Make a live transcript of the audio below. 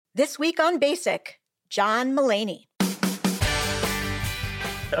This week on Basic, John Mulaney.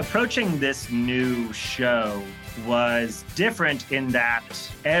 Approaching this new show was different in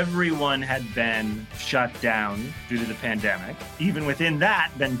that everyone had been shut down due to the pandemic. Even within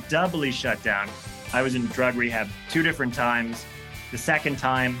that, been doubly shut down. I was in drug rehab 2 different times. The second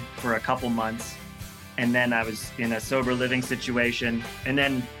time for a couple months. And then I was in a sober living situation. And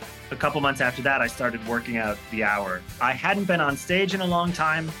then a couple months after that, I started working out the hour. I hadn't been on stage in a long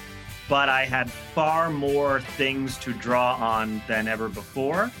time, but I had far more things to draw on than ever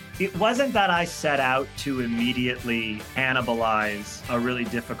before. It wasn't that I set out to immediately cannibalize a really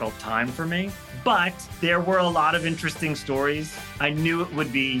difficult time for me, but there were a lot of interesting stories. I knew it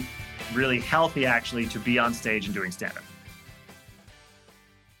would be really healthy, actually, to be on stage and doing stand-up.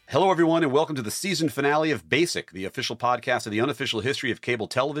 Hello, everyone, and welcome to the season finale of Basic, the official podcast of the unofficial history of cable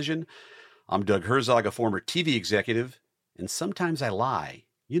television. I'm Doug Herzog, a former TV executive, and sometimes I lie,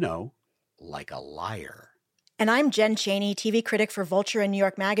 like a liar. And I'm Jen Chaney, TV critic for Vulture and New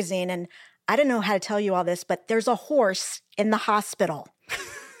York Magazine, and I don't know how to tell you all this, but there's a horse in the hospital.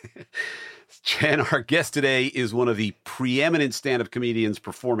 Jen, our guest today is one of the preeminent stand-up comedians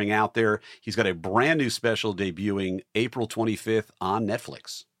performing out there. He's got a brand new special debuting April 25th on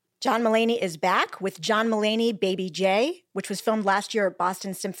Netflix. John Mulaney is back with John Mulaney, Baby J, which was filmed last year at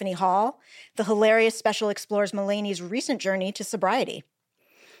Boston Symphony Hall. The hilarious special explores Mulaney's recent journey to sobriety.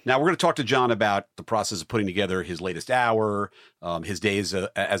 Now, we're going to talk to John about the process of putting together his latest hour, his days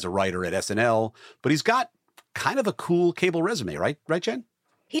as a writer at SNL. But he's got kind of a cool cable resume, right? Right, Jen?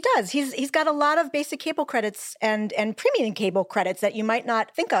 He does. He's got a lot of basic cable credits and premium cable credits that you might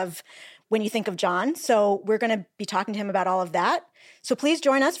not think of when you think of John. So we're going to be talking to him about all of that. So please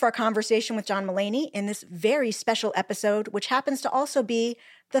join us for our conversation with John Mulaney in this very special episode, which happens to also be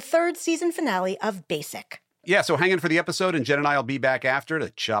the 3rd season finale of Basic. Yeah, so hang in for the episode, and Jen and I will be back after to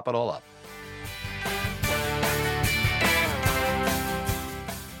chop it all up.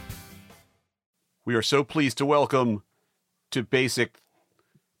 We are so pleased to welcome to Basic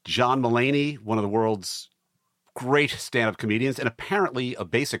John Mulaney, one of the world's great stand-up comedians, and apparently a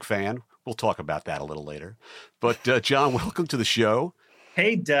Basic fan. We'll talk about that a little later. But John, welcome to the show.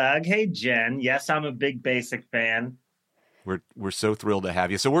 Hey, Doug. Hey, Jen. Yes, I'm a big Basic fan. We're so thrilled to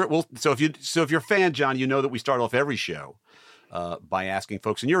have you. So so if you're a fan, John, you know that we start off every show by asking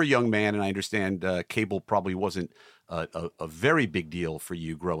folks. And you're a young man, and I understand cable probably wasn't a very big deal for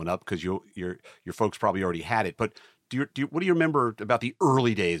you growing up because your folks probably already had it. But what do you remember about the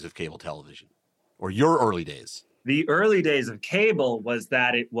early days of cable television, or your early days? The early days of cable was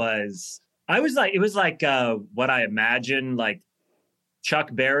that it was like what I imagine like Chuck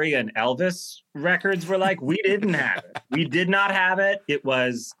Berry and Elvis records were like. We didn't have it. We did not have it. It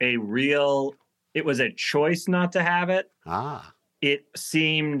was a choice not to have it. It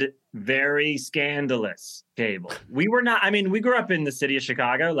seemed very scandalous, cable. We were not, we grew up in the city of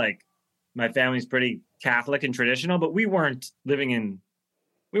Chicago. Like my family's pretty Catholic and traditional, but we weren't living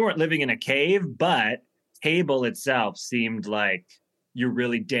in a cave, but cable itself seemed like you're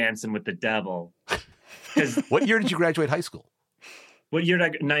really dancing with the devil. What year did you graduate high school? What year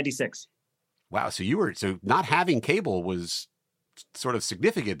did 96. Wow. So not having cable was sort of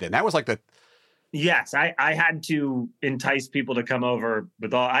significant then. That was like Yes, I had to entice people to come over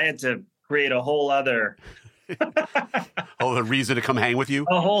I had to create a whole other a reason to come hang with you?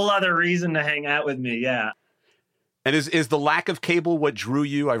 A whole other reason to hang out with me, yeah. And is the lack of cable what drew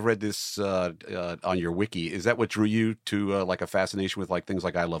you? I've read this on your wiki. Is that what drew you to like a fascination with like things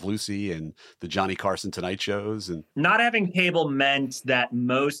like I Love Lucy and the Johnny Carson Tonight shows? And not having cable meant that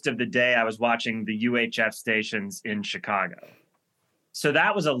most of the day I was watching the UHF stations in Chicago. So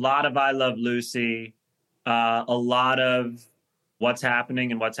that was a lot of I Love Lucy, a lot of What's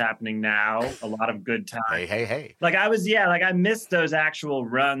Happening and What's Happening Now, a lot of Good Times. Hey. Like I missed those actual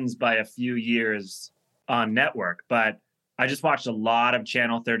runs by a few years on network, but I just watched a lot of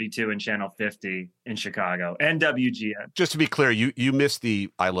Channel 32 and Channel 50 in Chicago and WGN. Just to be clear, you missed the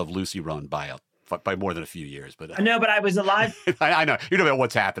I Love Lucy run by more than a few years, but I know, but I was alive. I know you know about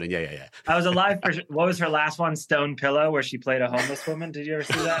What's Happening. Yeah. I was alive for what was her last one? Stone Pillow, where she played a homeless woman. Did you ever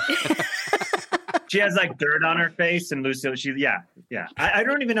see that? She has like dirt on her face, and Lucy. Yeah. I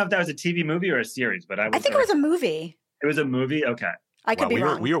don't even know if that was a TV movie or a series, but I think it was a movie. It was a movie. Okay. I could be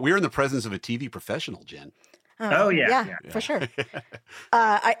wrong. We're in the presence of a TV professional, Jen. Oh, yeah, for sure.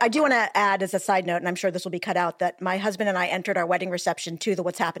 I do want to add as a side note, and I'm sure this will be cut out, that my husband and I entered our wedding reception to the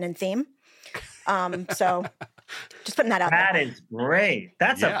What's Happening theme. So just putting that out there. That is great.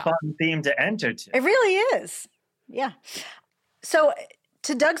 That's a fun theme to enter to. It really is. Yeah. So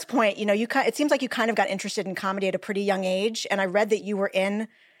to Doug's point, it seems like you kind of got interested in comedy at a pretty young age. And I read that you were in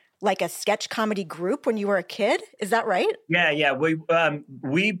like a sketch comedy group when you were a kid. Is that right? Yeah. We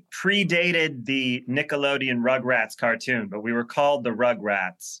predated the Nickelodeon Rugrats cartoon, but we were called the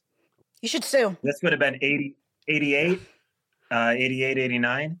Rugrats. You should sue. This would have been 88,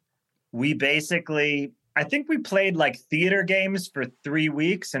 89. We basically, I think we played like theater games for 3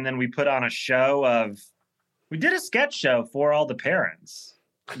 weeks, and then we put on a show we did a sketch show for all the parents,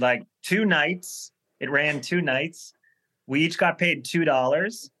 like 2 nights. It ran 2 nights. We each got paid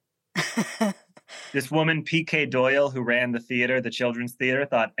 $2. This woman, P.K. Doyle, who ran the theater, the children's theater,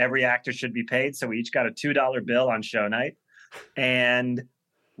 thought every actor should be paid. So we each got a $2 bill on show night. And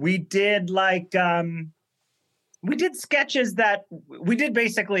we did we did sketches that we did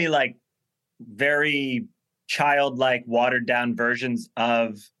basically like very childlike, watered down versions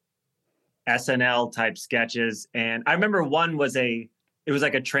of SNL type sketches. And I remember one was it was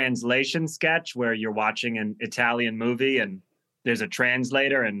like a translation sketch where you're watching an Italian movie and there's a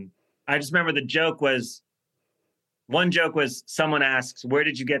translator. And I just remember one joke was someone asks, "Where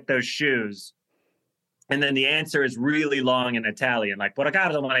did you get those shoes?" And then the answer is really long in Italian, like, and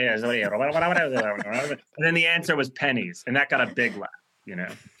then the answer was pennies. And that got a big laugh, you know.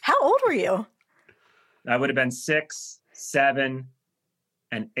 How old were you? I would have been 6, 7,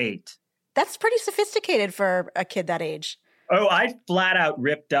 and 8. That's pretty sophisticated for a kid that age. Oh, I flat out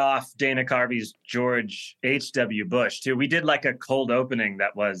ripped off Dana Carvey's George H.W. Bush, too. We did like a cold opening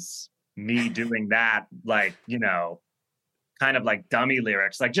that was me doing that, like, you know, kind of like dummy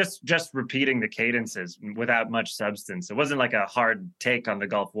lyrics, like just repeating the cadences without much substance. It wasn't like a hard take on the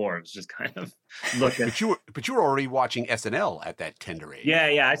Gulf War. It was just kind of looking. But you were already watching SNL at that tender age.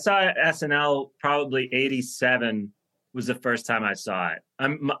 Yeah. I saw SNL probably 87 was the first time I saw it.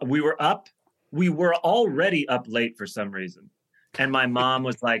 We were already up late for some reason. And my mom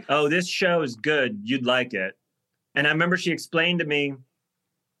was like, "Oh, this show is good. You'd like it." And I remember she explained to me, it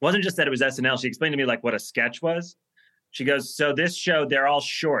wasn't just that it was SNL. She explained to me like what a sketch was. She goes, "So this show, they're all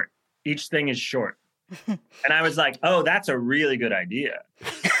short. Each thing is short." And I was like, "Oh, that's a really good idea."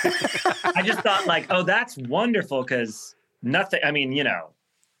 I just thought like, "Oh, that's wonderful," because nothing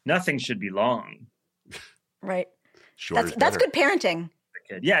should be long. Right. Short that's good parenting.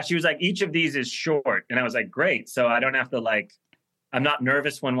 Yeah, she was like, "Each of these is short." And I was like, "Great. So I don't have to like, I'm not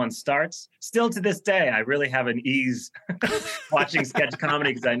nervous when one starts." Still to this day, I really have an ease watching sketch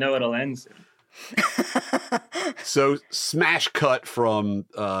comedy because I know it'll end soon. So smash cut from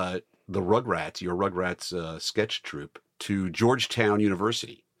the Rugrats, your Rugrats sketch troupe, to Georgetown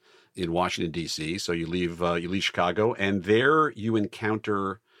University in Washington, D.C. So you leave Chicago, and there you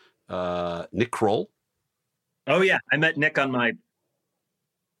encounter Nick Kroll. Oh yeah, I met Nick on my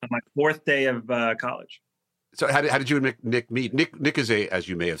 4th day of college. So how did you and Nick meet? Nick is as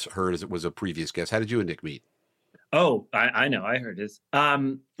you may have heard, was a previous guest. How did you and Nick meet? Oh, I know. I heard his.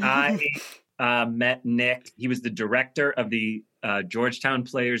 I met Nick. He was the director of the Georgetown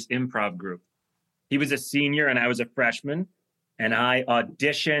Players Improv Group. He was a senior and I was a freshman. And I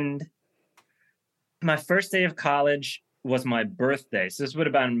auditioned. My first day of college was my birthday. So this would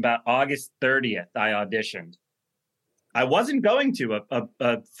have been about August 30th. I auditioned. I wasn't going to.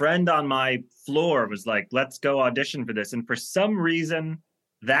 A friend on my floor was like, "Let's go audition for this." And for some reason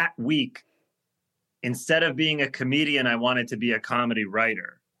that week, instead of being a comedian, I wanted to be a comedy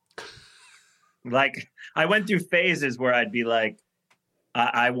writer. Like I went through phases where I'd be like,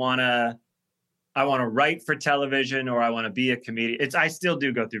 I want to write for television or I want to be a comedian. I still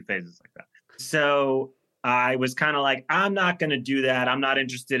do go through phases like that. So I was kind of like, I'm not going to do that. I'm not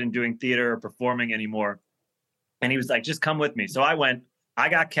interested in doing theater or performing anymore. And he was like, "Just come with me." So I went, I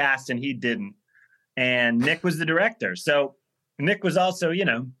got cast and he didn't. And Nick was the director. So Nick was also, you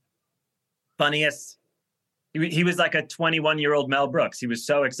know, funniest. He was like a 21-year-old Mel Brooks. He was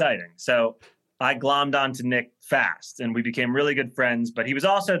so exciting. So I glommed onto Nick fast and we became really good friends, but he was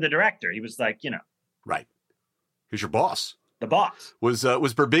also the director. He was like, you know. Right. He was your boss. The boss. Was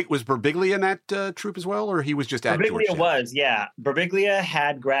Birbiglia in that troupe as well, or he was just at Georgetown? Birbiglia was, yeah. Birbiglia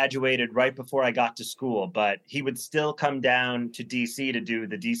had graduated right before I got to school, but he would still come down to DC to do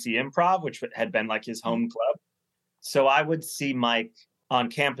the DC Improv, which had been like his home club. So I would see Mike on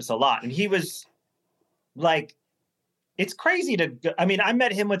campus a lot. And he was like, it's crazy I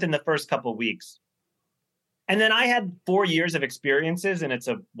met him within the first couple of weeks. And then I had 4 years of experiences, and it's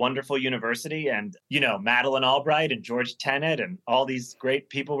a wonderful university. And, you know, Madeleine Albright and George Tenet and all these great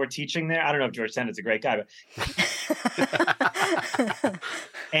people were teaching there. I don't know if George Tenet's a great guy, but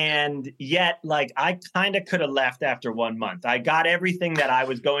and yet, like, I kind of could have left after 1 month. I got everything that I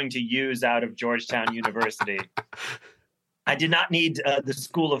was going to use out of Georgetown University. I did not need the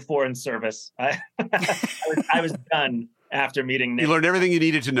School of Foreign Service. I was done. after meeting Nick. You learned everything you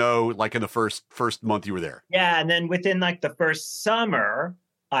needed to know, like in the first month you were there. Yeah, and then within like the first summer,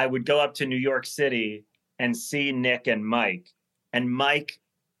 I would go up to New York City and see Nick and Mike. And Mike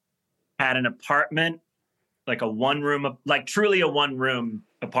had an apartment, like a one-room, like truly a one-room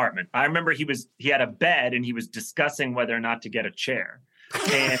apartment. I remember he had a bed and he was discussing whether or not to get a chair.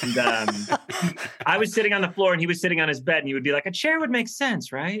 And I was sitting on the floor and he was sitting on his bed and he would be like, a chair would make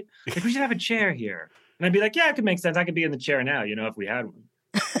sense, right? Like, we should have a chair here. And I'd be like, yeah, it could make sense. I could be in the chair now, if we had one.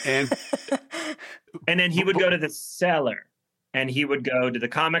 And then he would go to the cellar and he would go to the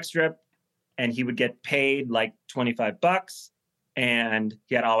comic strip and he would get paid like $25. And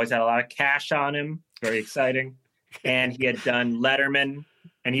he always had a lot of cash on him. Very exciting. And he had done Letterman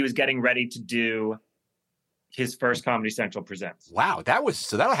and he was getting ready to do his first Comedy Central Presents. Wow, that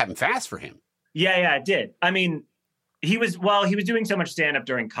happened fast for him. Yeah, it did. I mean, he was doing so much stand-up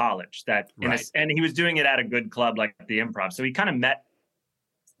during college and he was doing it at a good club like the Improv. So he kind of met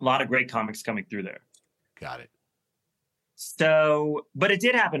a lot of great comics coming through there. Got it. So, but it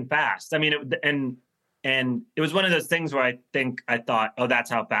did happen fast. I mean, and it was one of those things where I thought, oh, that's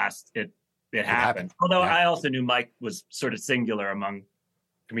how fast it happened. Although I also knew Mike was sort of singular among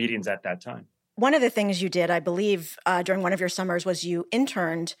comedians at that time. One of the things you did, I believe, during one of your summers was you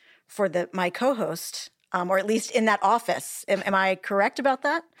interned for my co-host, or at least in that office. Am I correct about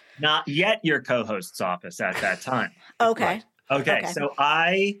that? Not yet your co-host's office at that time. Okay. Right. Okay. So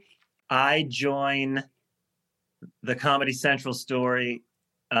I join the Comedy Central story,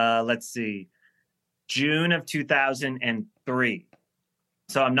 let's see, June of 2003.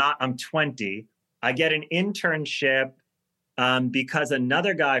 So I'm 20. I get an internship because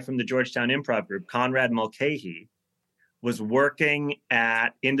another guy from the Georgetown Improv Group, Conrad Mulcahy, was working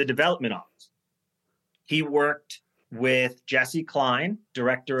in the development office. He worked with Jesse Klein,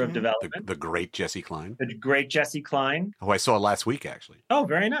 director of development. The great Jesse Klein. The great Jesse Klein. Who I saw last week, actually. Oh,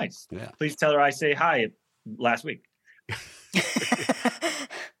 very nice. Yeah. Please tell her I say hi last week.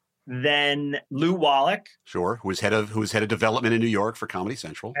 Then Lou Wallach. Sure. Who was head of development in New York for Comedy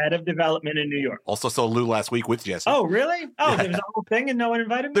Central. Head of development in New York. Also saw Lou last week with Jesse. Oh, really? Oh, there was a whole thing and no one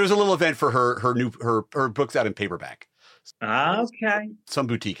invited me? There was a little event for her books out in paperback. Okay. Some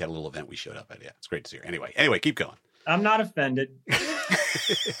boutique had a little event we showed up at. Yeah, it's great to see her. Anyway, keep going. I'm not offended.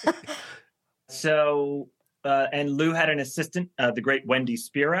 So, and Lou had an assistant, the great Wendy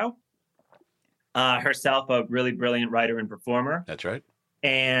Spiro, herself a really brilliant writer and performer. That's right.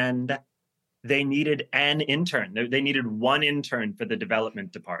 And they needed an intern. They needed one intern for the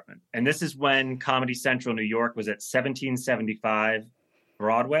development department. And this is when Comedy Central New York was at 1775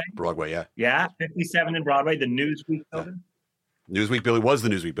 Broadway. Broadway, yeah. Yeah, 57 in Broadway, the Newsweek building. Newsweek building was the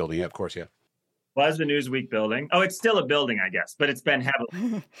Newsweek building, yeah, of course, yeah. Was the Newsweek building. Oh, it's still a building, I guess, but it's been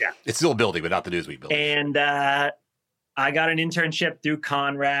heavily, yeah. It's still a building, but not the Newsweek building. And I got an internship through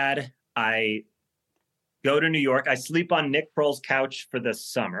Conrad. I go to New York. I sleep on Nick Kroll's couch for the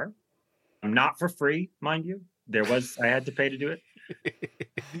summer. Not for free, mind you. I had to pay to do it.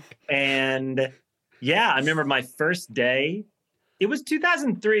 And yeah, I remember my first day. It was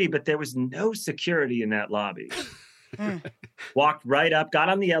 2003, but there was no security in that lobby. Walked right up, got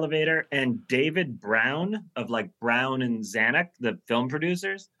on the elevator, and David Brown of like Brown and Zanuck, the film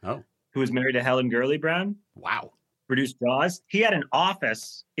producers, who was married to Helen Gurley Brown. Wow. Produced Jaws. He had an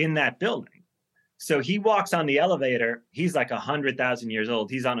office in that building. So he walks on the elevator. He's like 100,000 years old.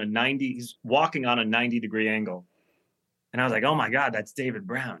 He's walking on a 90-degree angle. And I was like, oh my God, that's David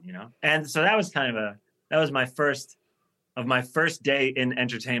Brown, And so that was my first day in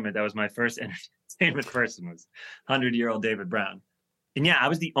entertainment. That was my first entertainment person, was 100-year-old David Brown. And yeah, I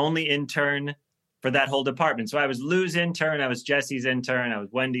was the only intern for that whole department. So I was Lou's intern, I was Jesse's intern, I was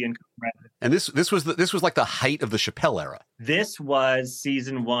Wendy and Conrad. And this was like the height of the Chappelle era. This was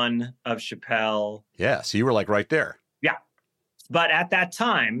season 1 of Chappelle. Yeah, so you were like right there. Yeah. But at that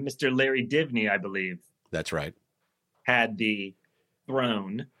time, Mr. Larry Divney, I believe. That's right. Had the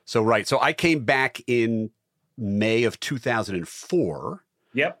throne. So I came back in May of 2004.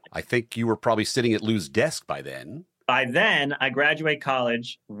 Yep. I think you were probably sitting at Lou's desk by then. By then, I graduate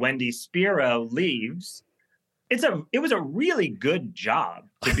college. Wendy Spiro leaves. It was a really good job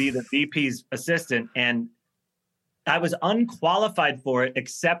to be the VP's assistant, and I was unqualified for it,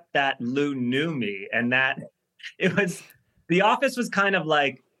 except that Lou knew me, and that the office was kind of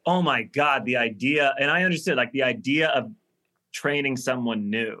like, oh my God, the idea, and I understood, like the idea of training someone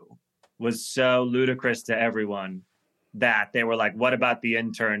new was so ludicrous to everyone that they were like, what about the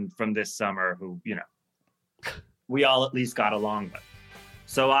intern from this summer who, we all at least got along with.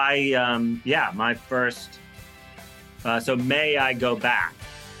 So my first, so May I go back.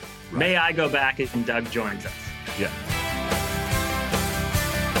 Right. May I go back and Doug joins us. Yeah.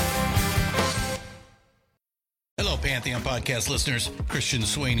 Pantheon podcast listeners. Christian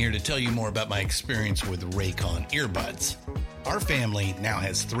Swain here to tell you more about my experience with Raycon earbuds. Our family now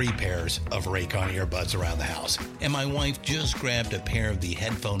has 3 pairs of Raycon earbuds around the house, and my wife just grabbed a pair of the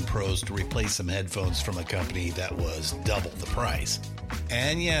Headphone Pros to replace some headphones from a company that was double the price.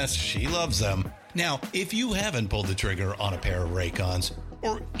 And yes, she loves them. Now, if you haven't pulled the trigger on a pair of Raycons,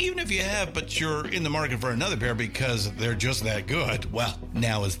 or even if you have, but you're in the market for another pair because they're just that good, well,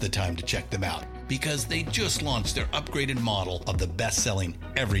 now is the time to check them out, because they just launched their upgraded model of the best-selling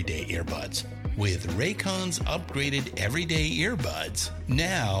everyday earbuds. With Raycon's upgraded everyday earbuds,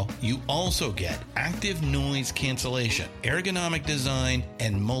 now you also get active noise cancellation, ergonomic design,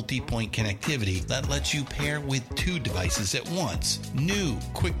 and multi-point connectivity that lets you pair with 2 devices at once. New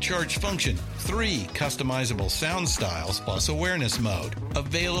quick charge function, 3 customizable sound styles, plus awareness mode.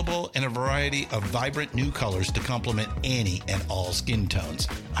 Available in a variety of vibrant new colors to complement any and all skin tones.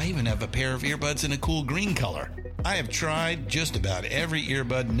 I even have a pair of earbuds in a cool green color. I have tried just about every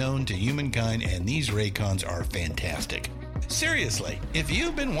earbud known to humankind, and these Raycons are fantastic. Seriously, if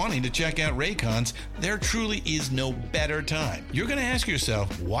you've been wanting to check out Raycons, there truly is no better time. You're going to ask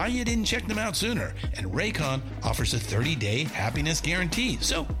yourself why you didn't check them out sooner, and Raycon offers a 30-day happiness guarantee.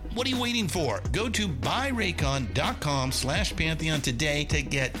 So what are you waiting for? Go to buyraycon.com/Pantheon today to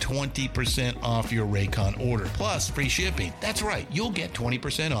get 20% off your Raycon order, plus free shipping. That's right, you'll get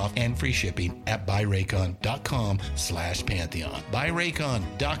 20% off and free shipping at buyraycon.com/Pantheon.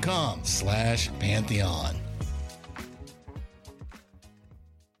 buyraycon.com/Pantheon.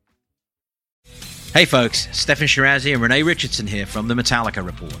 Hey folks, Stefan Shirazi and Renee Richardson here from the Metallica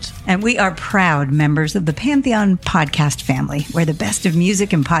Report. And we are proud members of the Pantheon podcast family, where the best of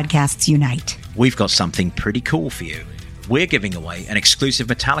music and podcasts unite. We've got something pretty cool for you. We're giving away an exclusive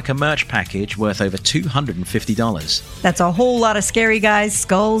Metallica merch package worth over $250. That's a whole lot of Scary Guys,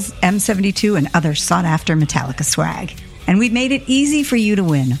 skulls, M72, and other sought-after Metallica swag. And we've made it easy for you to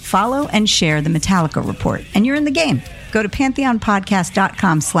win. Follow and share the Metallica Report, and you're in the game. Go to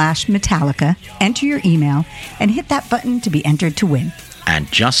pantheonpodcast.com/Metallica, enter your email, and hit that button to be entered to win. And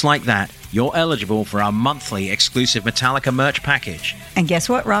just like that, you're eligible for our monthly exclusive Metallica merch package. And guess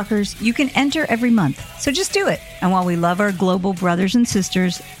what, rockers? You can enter every month, so just do it. And while we love our global brothers and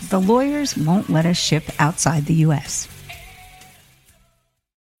sisters, the lawyers won't let us ship outside the U.S.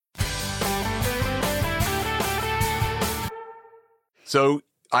 So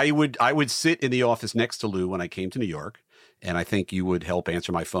I would sit in the office next to Lou when I came to New York, and I think you would help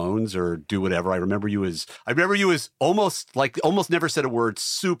answer my phones or do whatever. I remember you as almost never said a word,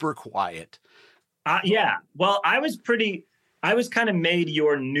 super quiet. Yeah. Well, I was kind of made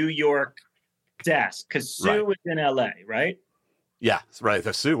your New York desk because Sue was in LA, right? Yeah, right.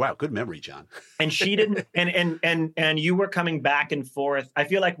 Sue. Wow, good memory, John. And she didn't. and you were coming back and forth. I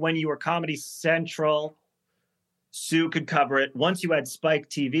feel like when you were Comedy Central, Sue could cover it. Once you had Spike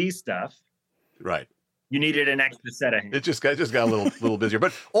TV stuff, right? You needed an extra set of hands. It just got a little busier.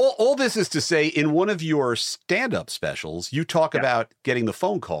 But all this is to say, in one of your stand-up specials, you talk about getting the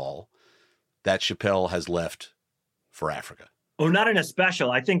phone call that Chappelle has left for Africa. Oh, not in a special.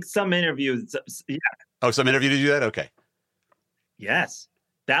 I think some interviews. Yeah. Oh, some interview to do that? Okay. Yes,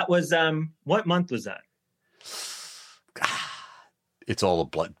 that was. What month was that? It's all a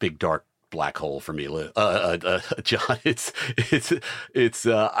big dark black hole for me, John.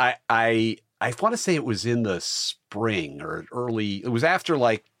 I want to say it was in the spring or early. It was after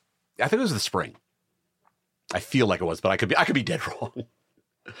I think it was the spring. I feel like it was, but I could be dead wrong.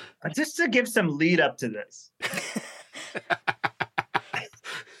 Just to give some lead up to this,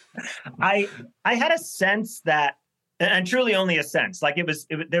 I had a sense that, and truly only a sense, like there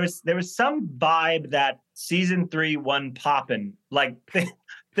was some vibe that season 3 won poppin', like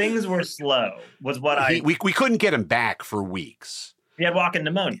things were slow. Was what we couldn't get him back for weeks. He had walking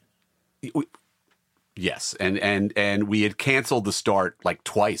pneumonia. Yes, and we had canceled the start like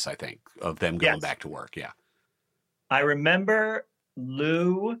twice, I think, of them going back to work. Yeah, I remember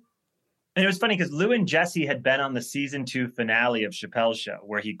Lou, and it was funny because Lou and Jesse had been on the season 2 finale of Chappelle's Show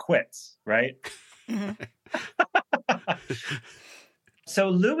where he quits, right? Mm-hmm. So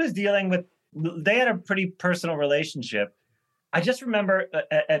Lou was dealing with. They had a pretty personal relationship. I just remember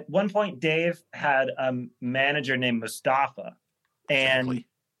at one point Dave had a manager named Mustafa, and. Exactly.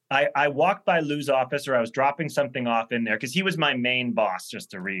 I walked by Lou's office, or I was dropping something off in there because he was my main boss,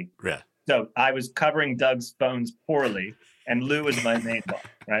 just to read. Yeah. So I was covering Doug's phones poorly, and Lou was my main boss,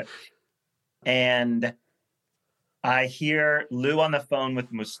 right? And I hear Lou on the phone with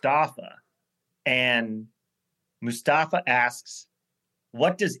Mustafa, and Mustafa asks,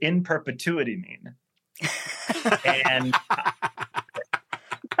 "What does in perpetuity mean?"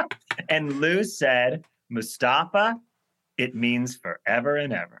 and Lou said, Mustafa, it means forever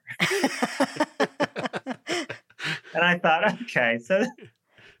and ever. And I thought, okay, so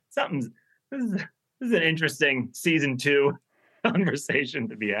this is an interesting season 2 conversation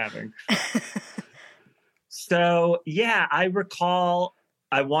to be having. So, yeah, I recall,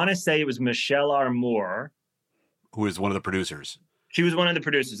 I want to say it was Michelle R. Moore. Who is one of the producers. She was one of the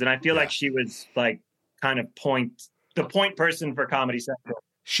producers. And I feel like she was like kind of the point person for Comedy Central.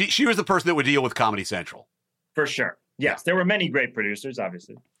 She was the person that would deal with Comedy Central. For sure. Yes, there were many great producers,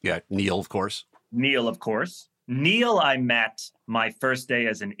 obviously. Yeah, Neil, of course. Neil, I met my first day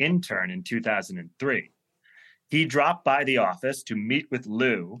as an intern in 2003. He dropped by the office to meet with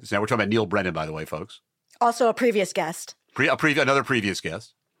Lou. So now we're talking about Neil Brennan, by the way, folks. Also a previous guest. Another previous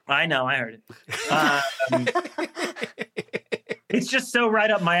guest. I know, I heard it. It's just so right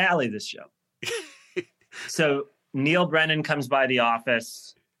up my alley, this show. So Neil Brennan comes by the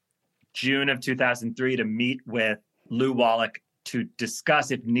office June of 2003 to meet with Lou Wallach to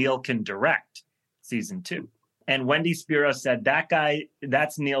discuss if Neil can direct season 2. And Wendy Spiro said, that guy,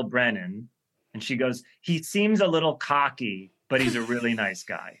 that's Neil Brennan. And she goes, he seems a little cocky, but he's a really nice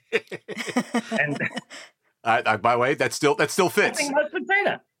guy. And by the way, that still fits. I think most would say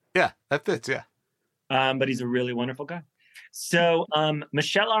that. Yeah, that fits, yeah. But he's a really wonderful guy. So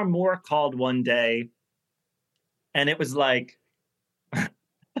Michelle R. Moore called one day, and it was like,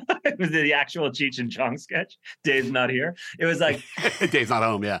 it was the actual Cheech and Chong sketch. Dave's not here. It was like Dave's not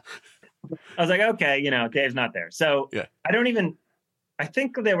home. Yeah. I was like, okay, Dave's not there. So yeah. I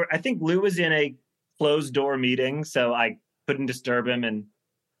think Lou was in a closed door meeting, so I couldn't disturb him. And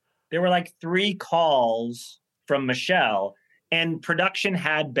there were like 3 calls from Michelle, and production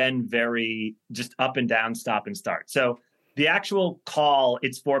had been very just up and down, stop and start. So the actual call,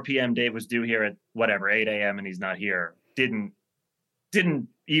 it's 4 p.m. Dave was due here at 8 a.m. and he's not here. Didn't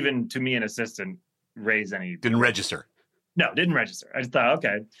even, to me, an assistant, raise any. Didn't register. No, didn't register. I just thought,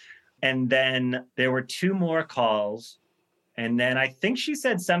 okay. And then there were 2 more calls. And then I think she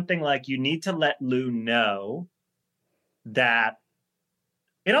said something like, you need to let Lou know that.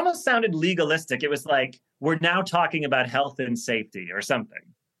 It almost sounded legalistic. It was like, we're now talking about health and safety or something.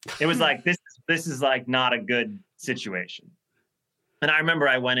 It was like, this is like not a good situation. And I remember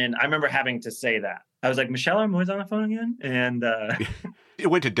I remember having to say that. I was like, Michelle R. Moore's on the phone again? And it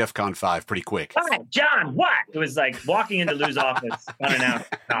went to DEFCON 5 pretty quick. Hi, John, what? It was like walking into Lou's office unannounced,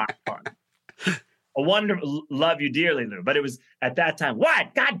 not fun. A wonderful, love you dearly, Lou. But it was at that time,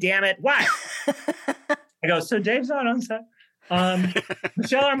 what? God damn it, what? I go, so Dave's not on set?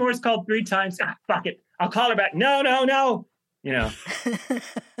 Michelle R. Moore's called 3 times. Fuck it. I'll call her back. No.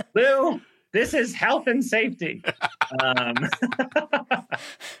 Lou, this is health and safety.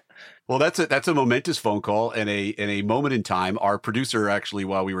 Well, that's a momentous phone call and a moment in time. Our producer actually,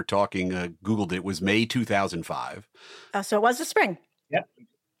 while we were talking, Googled it. Was May 2005. So it was the spring. Yep.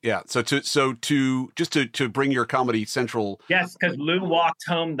 Yeah. So to bring your Comedy Central. Yes, because Lou walked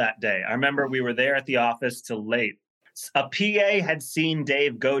home that day. I remember we were there at the office till late. A PA had seen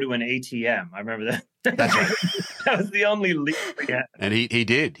Dave go to an ATM. I remember that. That's right. That was the only lead we had. And he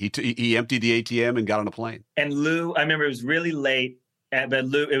did. He emptied the ATM and got on a plane. And Lou, I remember it was really late, but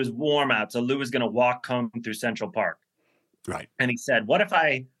Lou, it was warm out, so Lou was going to walk home through Central Park. Right. And he said, wouldn't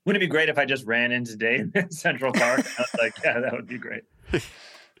it be great if I just ran into Dave in Central Park? And I was like, yeah, that would be great.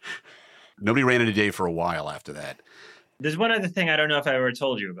 Nobody ran into Dave for a while after that. There's one other thing I don't know if I ever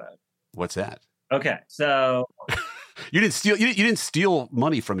told you about. What's that? Okay, so you didn't steal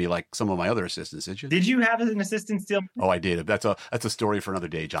money from me like some of my other assistants, did you? Did you have an assistant steal? Oh, I did. That's a story for another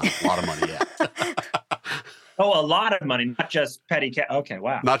day, John. A lot of money, yeah. Oh, a lot of money, not just petty cash. Okay,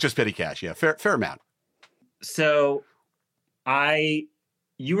 wow. Not just petty cash, yeah. Fair amount. So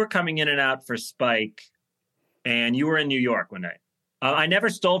you were coming in and out for Spike, and you were in New York one night. I never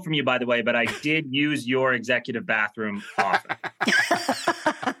stole from you, by the way, but I did use your executive bathroom often.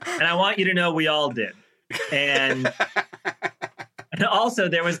 And I want you to know we all did. And also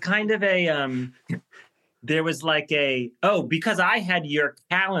there was kind of because I had your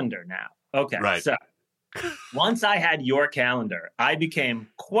calendar now. Okay. Right. So once I had your calendar, I became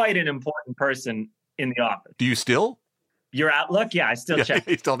quite an important person in the office. Do you still? Your Outlook? Yeah, I still check.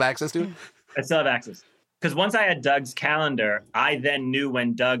 You still have access to it? I still have access. Because once I had Doug's calendar, I then knew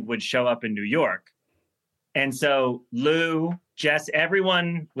when Doug would show up in New York. And so Lou, Jess,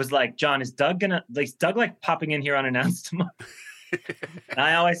 everyone was like, John, is Doug popping in here unannounced tomorrow? And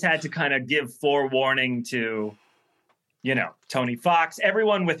I always had to kind of give forewarning to, Tony Fox,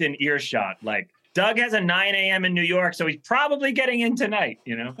 everyone within earshot. Like, Doug has a 9 a.m. in New York, so he's probably getting in tonight,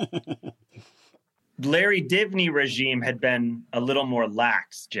 Larry Divney regime had been a little more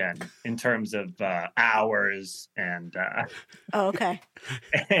lax, Jen, in terms of hours and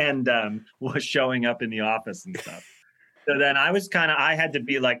was showing up in the office and stuff. So then I had to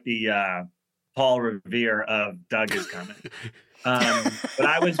be like the Paul Revere of Doug is coming. But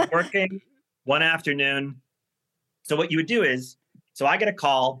I was working one afternoon. So what you would do is, so I get a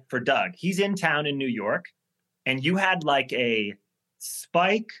call for Doug. He's in town in New York, and you had like a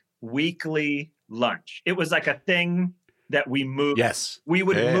Spike weekly lunch. It was like a thing that we moved. Yes. We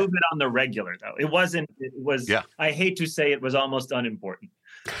would move it on the regular, though. It was, I hate to say it was almost unimportant.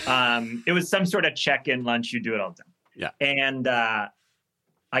 It was some sort of check-in lunch. You do it all the time. Yeah. And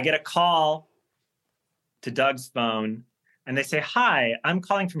I get a call to Doug's phone, and they say, "Hi, I'm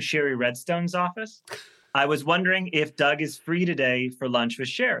calling from Sherry Redstone's office. I was wondering if Doug is free today for lunch with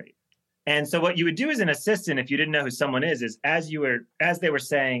Sherry." And so what you would do as an assistant, if you didn't know who someone is as they were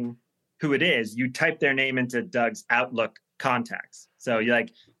saying who it is, you type their name into Doug's Outlook contacts. So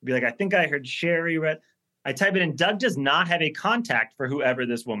you'd be like, "I think I heard Sherry I type it in. Doug does not have a contact for whoever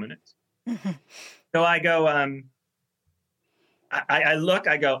this woman is. So I go, I look,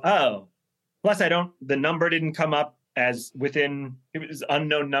 I go, oh, plus the number didn't come up as it was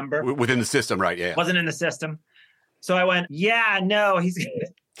unknown number. Within the system, right? Yeah. Wasn't in the system. So I went, yeah, no, he's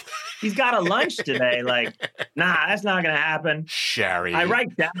got a lunch today. Like, nah, that's not going to happen. Sherry. I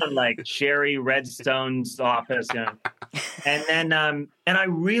write down like Sherry Redstone's office. And then,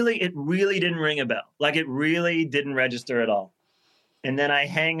 it really didn't ring a bell. Like it really didn't register at all. And then I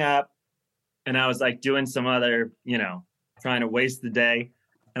hang up and I was like doing some other, trying to waste the day.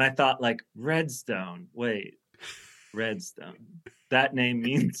 And I thought like Redstone, that name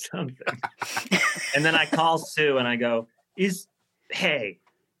means something. And then I call Sue and I go, hey,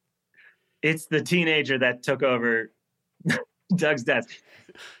 it's the teenager that took over Doug's desk.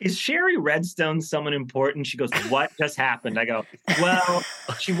 Is Sherry Redstone someone important? She goes, what just happened? I go, well,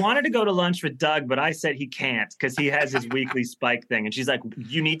 she wanted to go to lunch with Doug, but I said he can't because he has his weekly Spike thing. And she's like,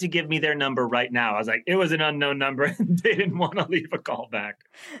 you need to give me their number right now. I was like, it was an unknown number and they didn't want to leave a call back.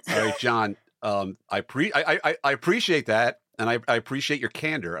 All right, John, I appreciate that. And I appreciate your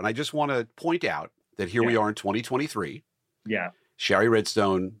candor. And I just want to point out that here we are in 2023. Yeah. Sherry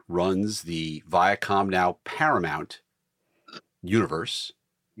Redstone runs the Viacom Now Paramount universe.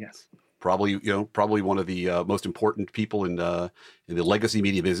 Yes. Probably one of the most important people in the legacy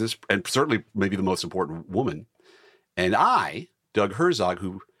media business, and certainly maybe the most important woman. And I, Doug Herzog,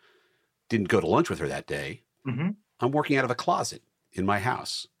 who didn't go to lunch with her that day, I'm working out of a closet in my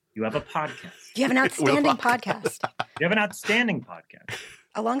house. You have a podcast. You have an outstanding podcast. You have an outstanding podcast.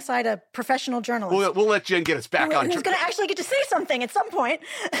 Alongside a professional journalist. We'll let Jen get us back on track. Who's going to actually get to say something at some point.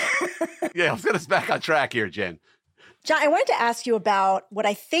 Yeah, let's get us back on track here, Jen. John, I wanted to ask you about what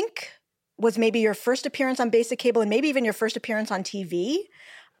I think was maybe your first appearance on basic cable and maybe even your first appearance on TV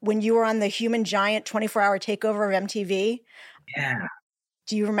when you were on the Human Giant 24-hour takeover of MTV. Yeah.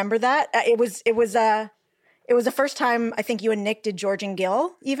 Do you remember that? It was the first time I think you and Nick did George and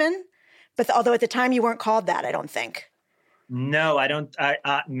Gil even, but although at the time you weren't called that, I don't think. No, I don't.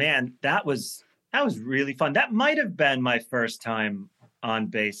 Man, that was really fun. That might have been my first time on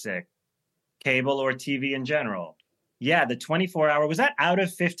basic cable or TV in general. Yeah, the 24-hour, was that out of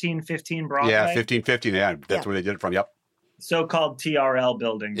 1515 Broadway? Yeah, 1515, yeah. That's where they did it from, yep. So-called TRL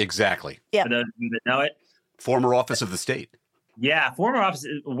building. Exactly. Yeah. For those of you that know it. Former office of the state. Yeah, former office.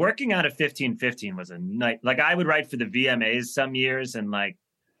 Working out of 1515 was a night. Like, I would write for the VMAs some years, and like,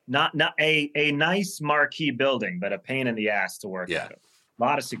 not a nice marquee building, but a pain in the ass to work out of. A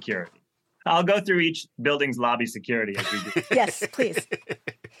lot of security. I'll go through each building's lobby security as we do. Yes, please.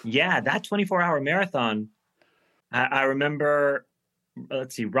 Yeah, that 24-hour marathon. I remember,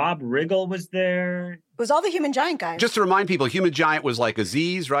 let's see, Rob Riggle was there. It was all the Human Giant guys. Just to remind people, Human Giant was like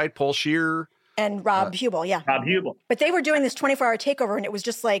Aziz, right? Paul Scheer. And Rob Hubel, yeah. Rob Hubel. But they were doing this 24-hour takeover, and it was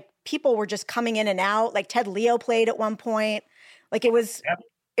just like people were just coming in and out. Like Ted Leo played at one point. Like it was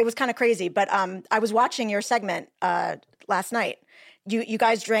kind of crazy. But I was watching your segment last night. You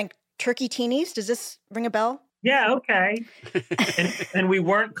guys drank turkey teenies. Does this ring a bell? Yeah, okay. and we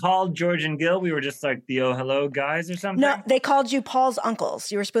weren't called George and Gil. We were just like the Oh Hello guys or something. No, they called you Paul's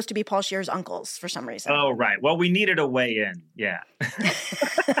uncles. You were supposed to be Paul Scheer's uncles for some reason. Oh, right. Well, we needed a way in. Yeah.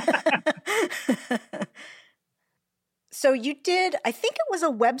 So you did, I think it was a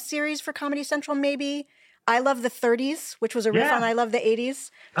web series for Comedy Central, maybe. I Love the 30s, which was a riff on I Love the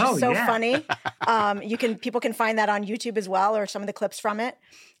 80s. Which is so funny. People can find that on YouTube as well, or some of the clips from it.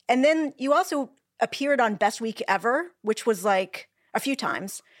 And then you also appeared on Best Week Ever, which was like a few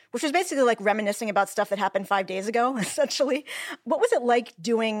times, which was basically like reminiscing about stuff that happened 5 days ago, essentially. What was it like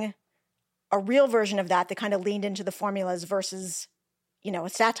doing a real version of that kind of leaned into the formulas versus, a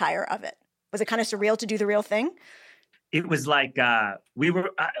satire of it? Was it kind of surreal to do the real thing? It was like we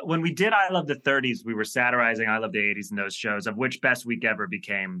were when we did I Love the 30s, we were satirizing I Love the 80s in those shows, of which Best Week Ever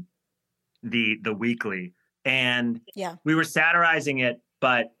became the weekly. And we were satirizing it,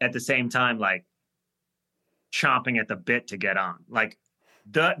 but at the same time, like chomping at the bit to get on. Like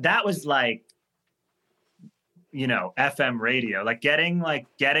that was like, FM radio, like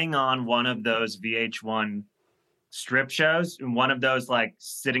getting on one of those VH1 strip shows, and one of those like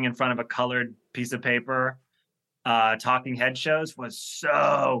sitting in front of a colored piece of paper talking head shows was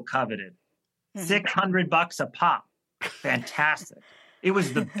so coveted. $600 a pop. Fantastic. It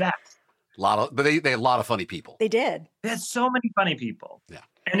was the best. But they had a lot of funny people. They did. They had so many funny people. Yeah.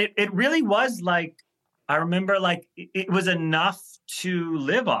 And it really was like, I remember like it was enough to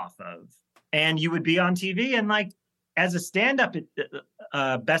live off of. And you would be on TV, and like as a stand-up,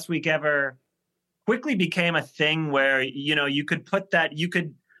 Best Week Ever quickly became a thing where, you could put that,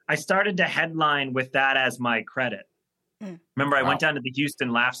 I started to headline with that as my credit. Remember, I went down to the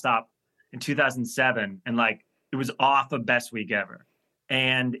Houston Laugh Stop in 2007, and like it was off of Best Week Ever.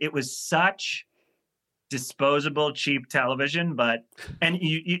 And it was such disposable, cheap television,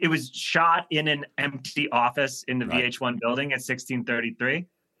 it was shot in an empty office in the VH1 building at 1633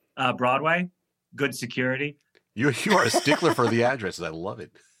 Broadway. Good security. You are a stickler for the addresses. I love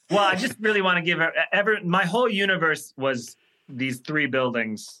it. Well, I just really want to give my whole universe was these three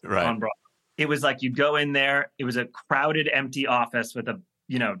buildings on Broadway. It was like you'd go in there. It was a crowded, empty office with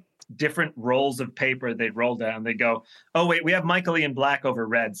different rolls of paper they'd roll down. They'd go, oh, wait, we have Michael Ian Black over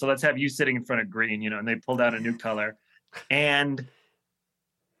red, so let's have you sitting in front of green, and they pulled out a new color. And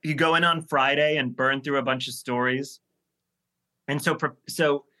you go in on Friday and burn through a bunch of stories. And so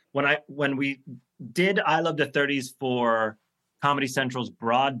when we did I Love the 30s for Comedy Central's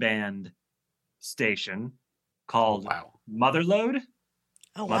broadband station called Motherload.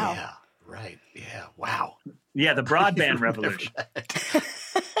 Oh, wow. Yeah, right. Yeah, wow. Yeah, the broadband revolution.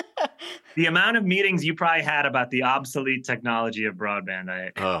 The amount of meetings you probably had about the obsolete technology of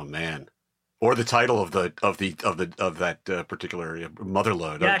broadband. Oh man, or the title of that particular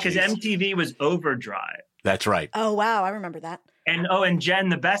Motherload. Yeah, because MTV was Overdrive. That's right. Oh wow, I remember that. And Jen,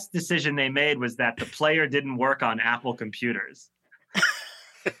 the best decision they made was that the player didn't work on Apple computers.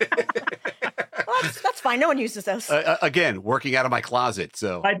 Well, that's fine. No one uses those. Again, working out of my closet.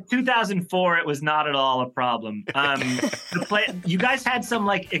 So by 2004, it was not at all a problem. You guys had some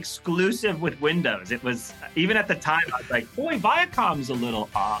like exclusive with Windows. It was, even at the time, I was like, boy, Viacom's a little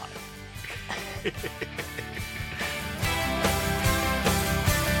odd.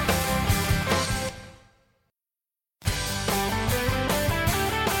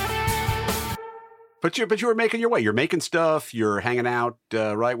 But you were making your way. You're making stuff. You're hanging out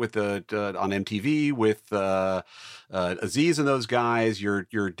right with on MTV with Aziz and those guys.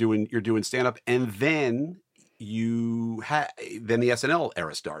 You're doing stand up, and then then the SNL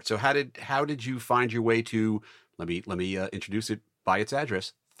era starts. So how did you find your way to? Let me introduce it by its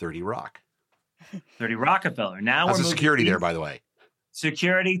address. 30 Rock. 30 Rockefeller. Now how's we're the security there, by the way?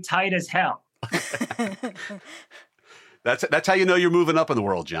 Security tight as hell. That's how you know you're moving up in the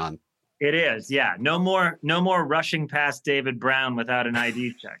world, John. It is, yeah. No more rushing past David Brown without an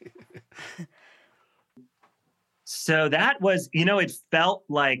ID check. So that was, it felt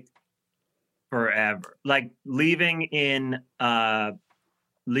like forever. Like leaving Comedy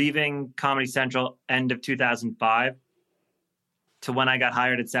Central end of 2005 to when I got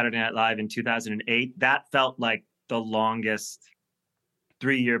hired at Saturday Night Live in 2008. That felt like the longest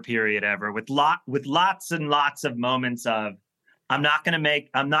 3-year period ever, with lots and lots of moments of, I'm not gonna make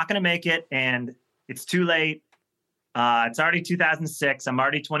it, and it's too late. It's already 2006. I'm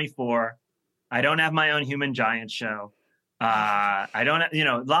already 24. I don't have my own Human Giant show. I don't,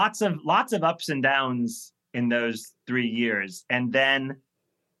 lots of ups and downs in those 3 years. And then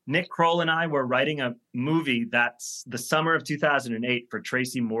Nick Kroll and I were writing a movie that's the summer of 2008 for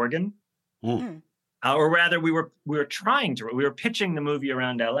Tracy Morgan, or rather, we were pitching the movie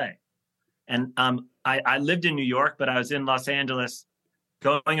around LA, and I lived in New York, but I was in Los Angeles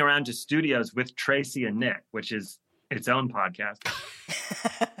going around to studios with Tracy and Nick, which is its own podcast.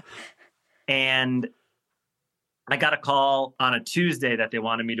 And I got a call on a Tuesday that they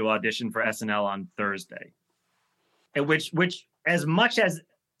wanted me to audition for SNL on Thursday. And which as much as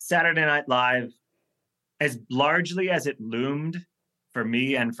Saturday Night Live, as largely as it loomed for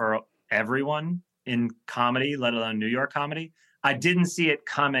me and for everyone in comedy, let alone New York comedy, I didn't see it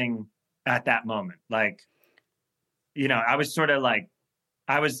coming at that moment. Like, I was sort of like,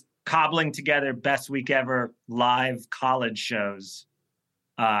 I was cobbling together Best Week Ever live college shows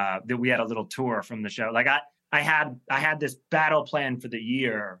that we had a little tour from the show. Like I had this battle plan for the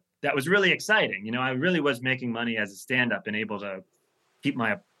year that was really exciting. You know, I really was making money as a stand-up and able to keep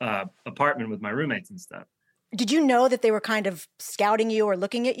my apartment with my roommates and stuff. Did you know that they were kind of scouting you or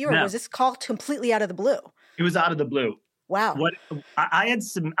looking at you, or No. was this call completely out of the blue? It was out of the blue. Wow. What I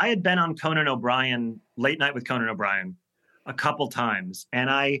had been on Conan O'Brien, Late Night with Conan O'Brien, a couple times, and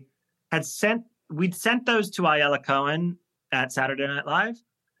we'd sent those to Ayala Cohen at Saturday Night Live.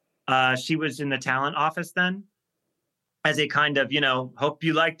 She was in the talent office then, as a kind of, hope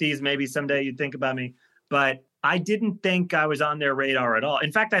you like these. Maybe someday you'd think about me. But I didn't think I was on their radar at all.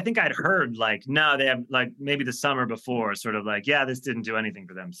 In fact, I think I'd heard no, they have maybe the summer before, sort of this didn't do anything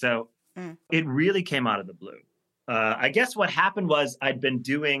for them. So it really came out of the blue. I guess what happened was I'd been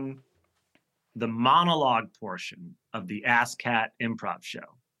doing the monologue portion of the Ass Cat improv show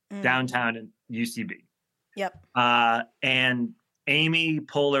downtown in UCB. Yep. And Amy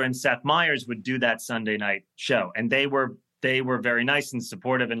Poehler and Seth Meyers would do that Sunday night show. And they were very nice and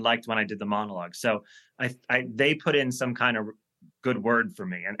supportive and liked when I did the monologue. So they put in some kind of good word for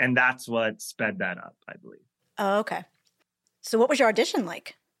me. And that's what sped that up, I believe. Oh, okay. So what was your audition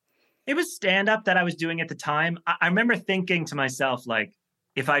like? It was stand-up that I was doing at the time. I remember thinking to myself,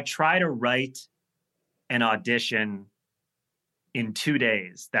 if I try to write an audition in 2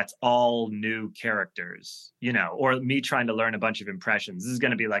 days, that's all new characters, or me trying to learn a bunch of impressions. This is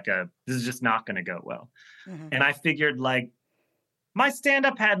going to be this is just not going to go well. Mm-hmm. And I figured my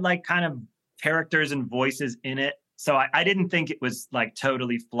stand-up had kind of characters and voices in it. So I didn't think it was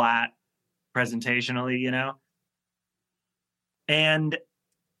totally flat presentationally, And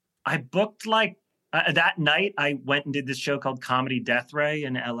I booked that night I went and did this show called Comedy Death Ray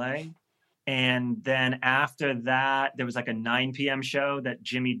in LA. And then after that, there was a 9 p.m. show that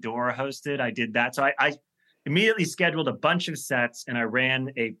Jimmy Dore hosted. I did that. So I immediately scheduled a bunch of sets and I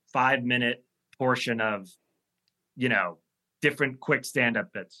ran a 5-minute portion of, different quick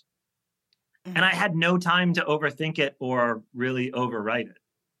stand-up bits. Mm-hmm. And I had no time to overthink it or really overwrite it.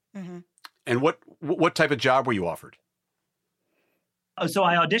 Mm-hmm. And what type of job were you offered? So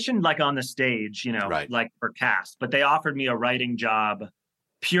I auditioned on the stage, right. For cast, but they offered me a writing job,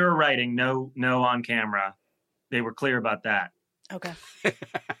 pure writing, no on camera. They were clear about that. Okay.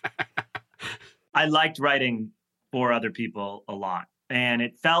 I liked writing for other people a lot. And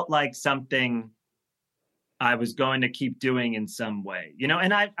it felt like something I was going to keep doing in some way,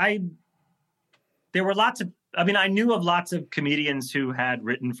 and there were I knew of lots of comedians who had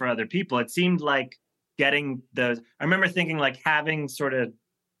written for other people. It seemed like I remember thinking having sort of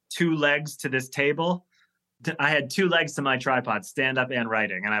 2 legs to this table. I had 2 legs to my tripod, stand up and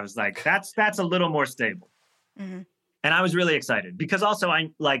writing. And I was that's a little more stable. Mm-hmm. And I was really excited because also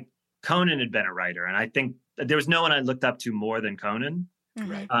Conan had been a writer. And I think there was no one I looked up to more than Conan.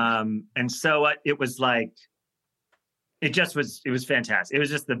 Mm-hmm. And so it was it was fantastic. It was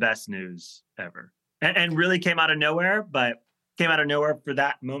just the best news ever and really came out of nowhere for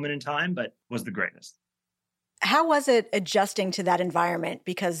that moment in time, but was the greatest. How was it adjusting to that environment?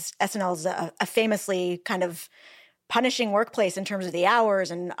 Because SNL is a famously kind of punishing workplace in terms of the hours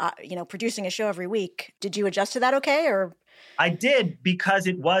and, producing a show every week. Did you adjust to that okay? Or I did, because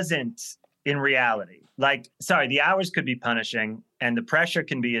it wasn't in reality. The hours could be punishing and the pressure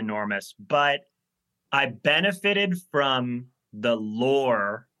can be enormous, but I benefited from the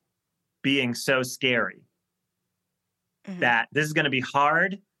lore being so scary that this is going to be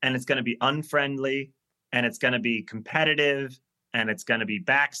hard and it's going to be unfriendly and it's going to be competitive and it's going to be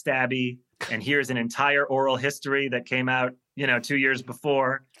backstabby. And here's an entire oral history that came out, 2 years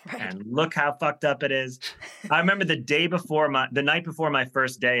before. Right. And look how fucked up it is. I remember the night before my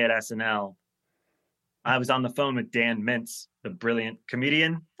first day at SNL, I was on the phone with Dan Mintz, the brilliant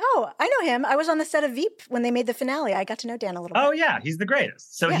comedian. Oh, I know him. I was on the set of Veep when they made the finale. I got to know Dan a little bit. Oh, yeah. He's the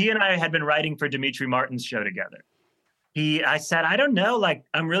greatest. So He and I had been writing for Dimitri Martin's show together. I said, I don't know,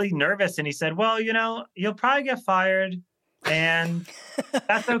 I'm really nervous. And he said, well, you'll probably get fired. And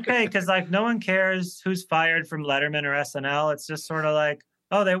that's okay. Because no one cares who's fired from Letterman or SNL. It's just sort of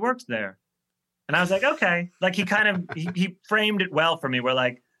oh, they worked there. And I was like, okay. He framed it well for me.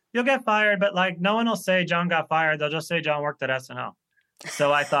 We're you'll get fired, but no one will say John got fired. They'll just say John worked at SNL.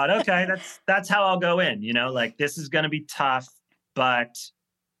 So I thought, okay, that's how I'll go in, this is going to be tough, but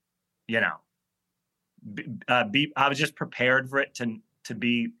I was just prepared for it to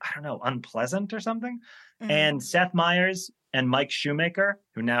be, I don't know, unpleasant or something. Mm-hmm. And Seth Meyers and Mike Shoemaker,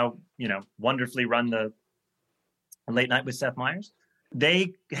 who now, wonderfully run the Late Night with Seth Meyers,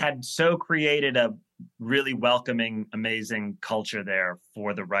 they had so created a really welcoming, amazing culture there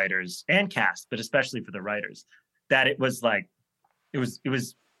for the writers and cast, but especially for the writers, that it was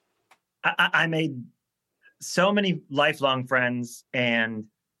I made so many lifelong friends and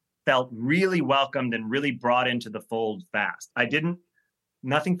felt really welcomed and really brought into the fold fast.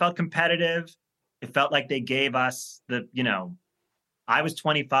 Nothing felt competitive. It felt like they gave us I was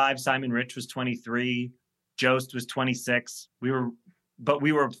 25, Simon Rich was 23, Jost was 26. We were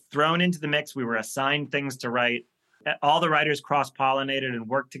thrown into the mix. We were assigned things to write. All the writers cross-pollinated and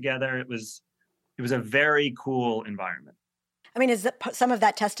worked together. It was a very cool environment. I mean, is some of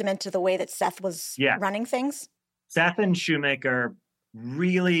that testament to the way that Seth was running things? Seth and Shoemaker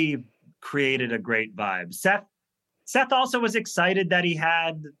really created a great vibe. Seth also was excited that he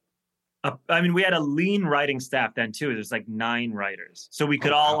had we had a lean writing staff then too. There's like 9 writers. So we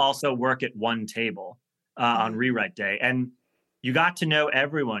could all also work at one table on rewrite day. And you got to know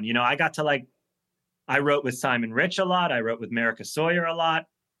everyone. I wrote with Simon Rich a lot. I wrote with Marika Sawyer a lot.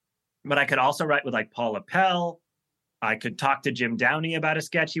 But I could also write with like Paul Appel. I could talk to Jim Downey about a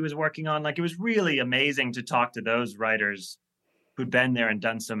sketch he was working on. Like, it was really amazing to talk to those writers who'd been there and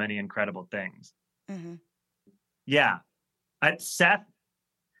done so many incredible things. Mm-hmm. Yeah. Seth.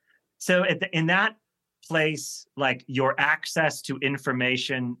 So in that place, like, your access to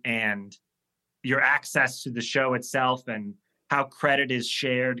information and your access to the show itself and how credit is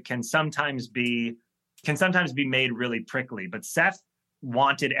shared can sometimes be made really prickly. But Seth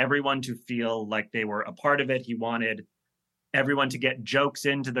wanted everyone to feel like they were a part of it. He wanted everyone to get jokes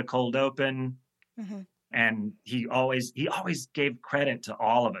into the cold open. Mm-hmm. And he always gave credit to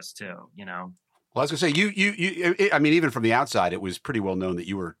all of us too, Well, I was gonna say, you even from the outside, it was pretty well known that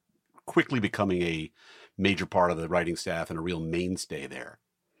you were quickly becoming a major part of the writing staff and a real mainstay there.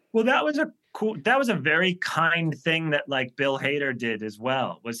 Well, that was a very kind thing that like Bill Hader did as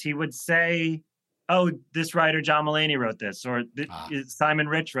well, was he would say, oh, this writer, John Mulaney, wrote this, or Simon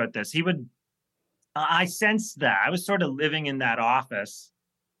Rich wrote this. I sensed that. I was sort of living in that office,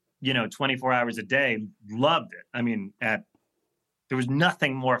 24 hours a day, loved it. I mean, there was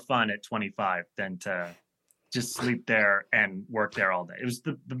nothing more fun at 25 than to just sleep there and work there all day. It was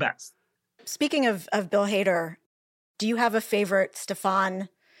the best. Speaking of Bill Hader, do you have a favorite Stefan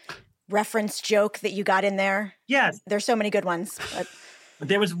reference joke that you got in there? Yes. There's so many good ones. But...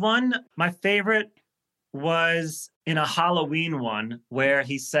 There was one, my favorite was in a Halloween one where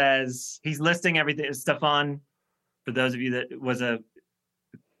he says, he's listing everything. Stefan, for those of you that was a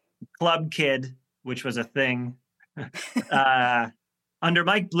club kid, which was a thing, under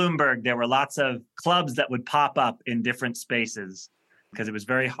Mike Bloomberg, there were lots of clubs that would pop up in different spaces because it was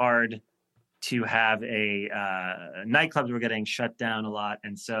very hard to have nightclubs were getting shut down a lot.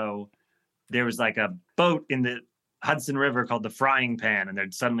 And so there was like a boat in the Hudson River called the Frying Pan, and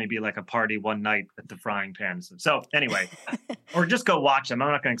there'd suddenly be like a party one night at the Frying Pan. So anyway, or just go watch them. I'm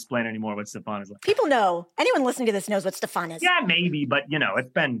not going to explain anymore what Stefan is like. People know. Anyone listening to this knows what Stefan is. Yeah, maybe, but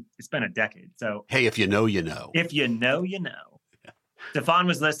it's been a decade. So hey, if you know, you know. If you know, you know. Yeah. Stefan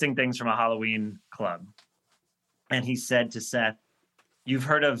was listing things from a Halloween club, and he said to Seth, "You've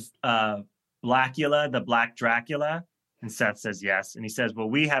heard of Blackula, the Black Dracula?" And Seth says yes, and he says, "Well,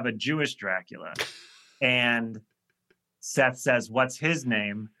 we have a Jewish Dracula," and Seth says, "What's his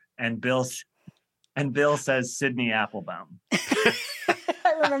name?" And Bill says, "Sidney Applebaum." I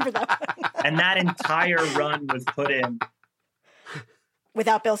remember that one. And that entire run was put in.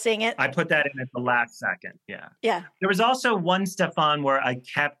 Without Bill seeing it? I put that in at the last second, yeah. Yeah. There was also one Stefan where I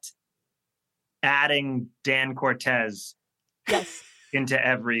kept adding Dan Cortez into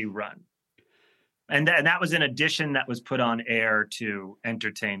every run. And that was an addition that was put on air to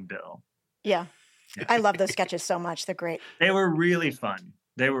entertain Bill. Yeah. I love those sketches so much. They're great. They were really fun.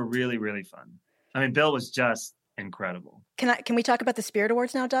 They were really, really fun. I mean, Bill was just incredible. Can we talk about the Spirit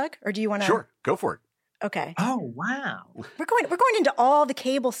Awards now, Doug? Or do you want to? Sure, go for it. Okay. Oh, wow. We're going into all the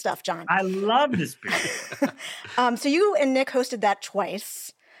cable stuff, John. I love the Spirit Awards. So you and Nick hosted that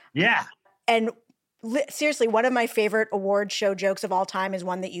twice. Yeah. And seriously, one of my favorite award show jokes of all time is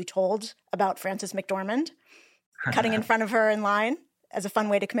one that you told about Frances McDormand cutting in front of her in line as a fun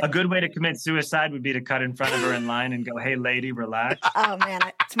way to commit. A good way to commit suicide would be to cut in front of her in line and go, "Hey, lady, relax." Oh, man.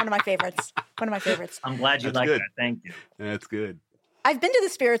 It's one of my favorites. I'm glad you like that. Thank you. That's good. I've been to the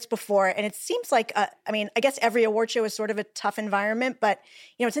Spirits before, and it seems like, I guess every award show is sort of a tough environment, but,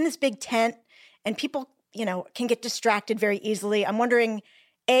 it's in this big tent, and people, can get distracted very easily. I'm wondering,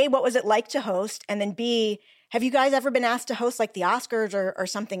 A, what was it like to host? And then B, have you guys ever been asked to host like the Oscars or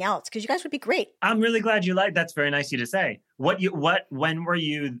something else? Because you guys would be great. I'm really glad you like. That's very nice of you to say. What was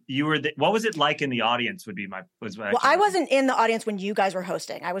it like in the audience? Well, I wasn't in the audience when you guys were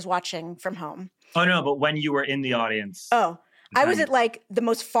hosting. I was watching from home. Oh no, but when you were in the audience. Oh, I was at like the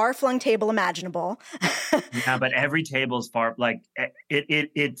most far-flung table imaginable. Yeah, but every table's far, like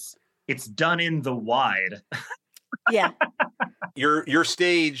it's done in the wide. Yeah. Your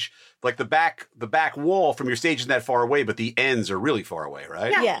stage, like the back wall from your stage isn't that far away, but the ends are really far away,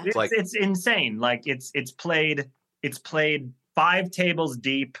 right? Yeah. It's insane. Like it's played 5 tables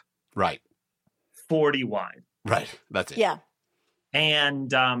deep, Right. 40 wide. Right. That's it. Yeah.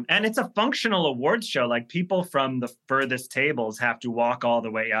 And it's a functional awards show. Like people from the furthest tables have to walk all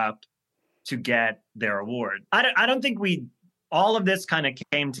the way up to get their award. I don't think all of this kind of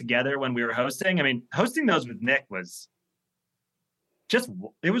came together when we were hosting. I mean, hosting those with Nick was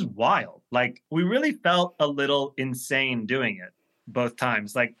it was wild. Like we really felt a little insane doing it both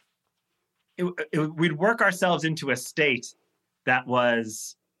times. Like we'd work ourselves into a state that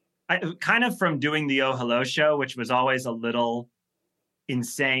was kind of from doing the Oh Hello show, which was always a little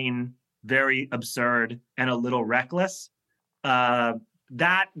insane, very absurd, and a little reckless. That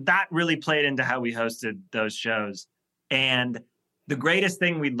really played into how we hosted those shows. And the greatest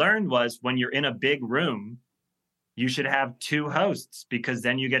thing we learned was when you're in a big room, you should have 2 hosts because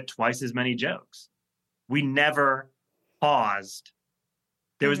then you get twice as many jokes. We never paused.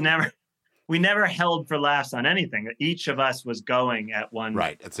 There was we never held for laughs on anything. Each of us was going at one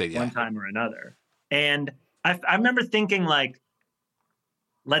time or another. And I remember thinking like,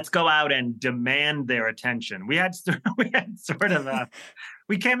 let's go out and demand their attention. We came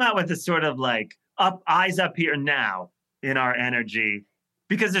out with a sort of like eyes up here now in our energy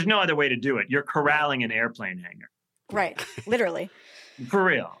because there's no other way to do it. You're corralling an airplane hangar. Right. Literally. For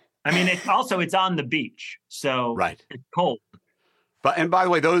real. I mean, it's on the beach. So it's cold. And by the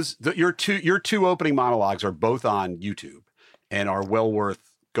way, your two opening monologues are both on YouTube and are well worth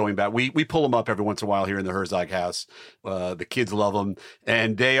going back. We pull them up every once in a while here in the Herzog house. The kids love them,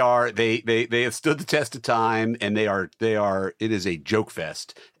 and they have stood the test of time, and it is a joke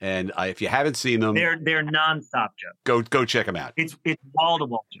fest. And if you haven't seen them, they're nonstop jokes. Go check them out. It's wall to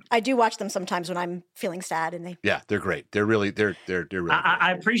wall jokes. I do watch them sometimes when I'm feeling sad, and they're great. They're really great.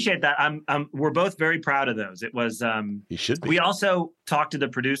 I appreciate that. We're both very proud of those. It was you should be. We also talked to the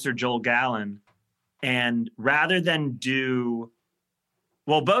producer Joel Gallen, and rather than do.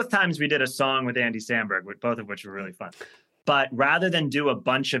 Well, both times we did a song with Andy Samberg, both of which were really fun. But rather than do a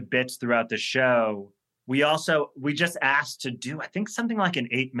bunch of bits throughout the show, we just asked to do, I think, something like an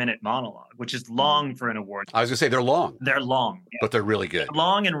 8-minute monologue, which is long for an award. I was going to say they're long. They're long. Yeah. But they're really good. They're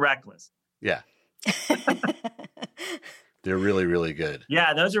long and reckless. Yeah. They're really, really good.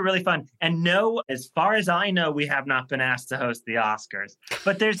 Yeah, those are really fun. And no, as far as I know, we have not been asked to host the Oscars.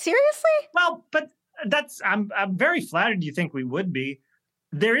 But there's seriously? Well, but I'm very flattered you think we would be.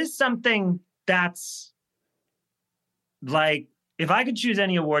 There is something that's like, if I could choose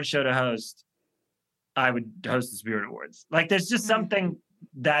any award show to host, I would host the Spirit Awards. Like, there's just something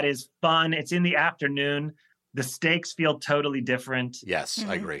that is fun. It's in the afternoon. The stakes feel totally different. Yes,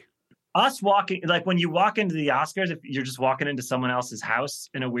 I agree. Us walking, like when you walk into the Oscars, if you're just walking into someone else's house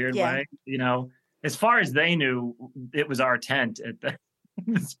in a weird way, as far as they knew, it was our tent at the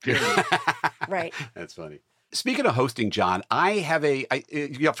Spirit. Right. That's funny. Speaking of hosting, John, you have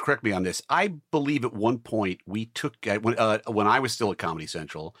to correct me on this. I believe at one point we took, when I was still at Comedy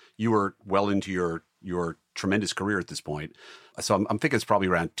Central, you were well into your tremendous career at this point. So I'm thinking it's probably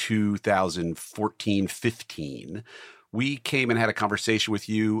around 2014, 15. We came and had a conversation with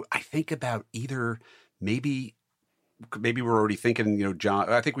you, I think about either maybe we're already thinking, John,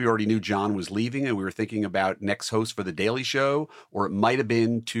 I think we already knew John was leaving and we were thinking about next host for The Daily Show, or it might have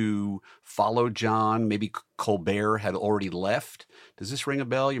been to follow John. Maybe Colbert had already left. Does this ring a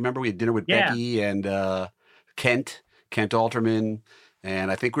bell? You remember we had dinner with Becky and Kent Alterman,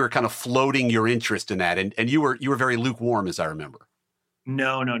 and I think we were kind of floating your interest in that. And you were very lukewarm, as I remember.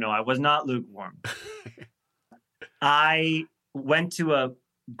 No. I was not lukewarm. I went to a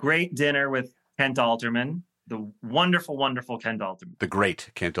great dinner with Kent Alterman. The wonderful, wonderful Kent Alterman. The great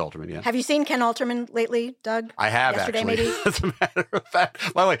Kent Alterman, yeah. Have you seen Kent Alterman lately, Doug? I have, yesterday, actually. Maybe? As a matter of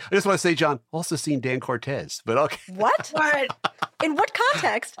fact. By the way, I just want to say, John, also seen Dan Cortez, but okay. What? In what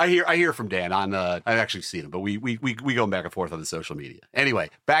context? I hear from Dan on. I've actually seen him, but we go back and forth on the social media.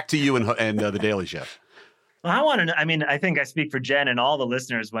 Anyway, back to you and the Daily Show. Well, I want to know. I mean, I think I speak for Jen and all the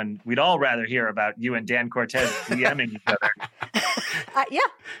listeners when we'd all rather hear about you and Dan Cortez DMing each other. Yeah.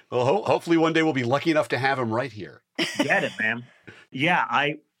 Well, hopefully one day we'll be lucky enough to have him right here. Get it, man. Yeah,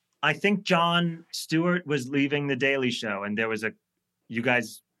 I think Jon Stewart was leaving The Daily Show, and you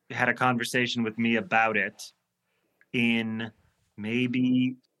guys had a conversation with me about it in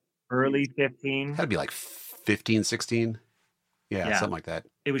maybe early 15. That'd be like 15, 16. Yeah, something like that.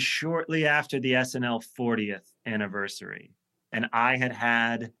 It was shortly after the SNL 40th anniversary. and I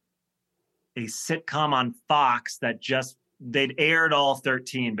had a sitcom on Fox that they'd aired all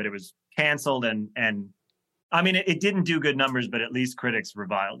 13, but it was canceled and I mean, it didn't do good numbers, but at least critics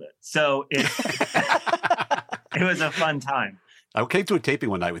reviled it. So it was a fun time. I came to a taping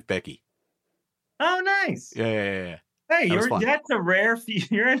one night with Becky. Oh, nice. Yeah. Hey, that's a rare.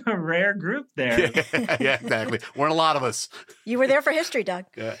 You're in a rare group there. Yeah, exactly. Weren't a lot of us. You were there for history, Doug.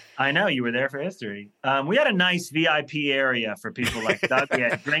 Yeah. I know you were there for history. We had a nice VIP area for people like Doug. We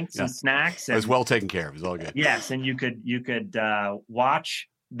had drinks and snacks. And, it was well taken care of. It was all good. Yes, and you could watch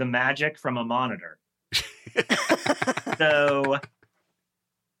the magic from a monitor. So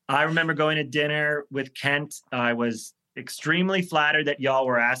I remember going to dinner with Kent. I was extremely flattered that y'all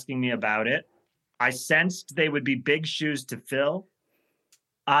were asking me about it. I sensed they would be big shoes to fill.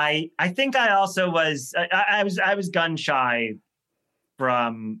 I think I also was I was gun shy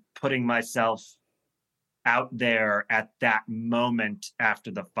from putting myself out there at that moment after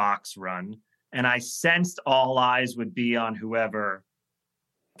the Fox run, and I sensed all eyes would be on whoever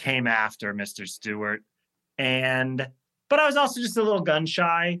came after Mr. Stewart. But I was also just a little gun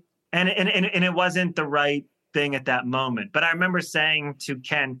shy, and it wasn't the right thing at that moment. But I remember saying to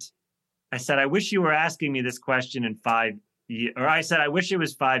Kent, I said, I wish you were asking me this question in 5 years, or I said, I wish it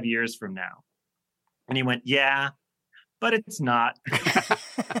was 5 years from now. And he went, yeah, but it's not.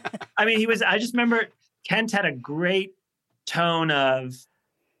 I mean, I just remember Kent had a great tone of,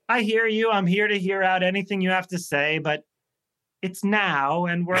 I hear you. I'm here to hear out anything you have to say, but it's now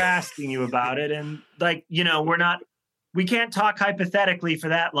and we're asking you about it. And like, we can't talk hypothetically for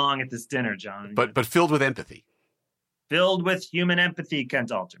that long at this dinner, John. But filled with empathy. Filled with human empathy, Kent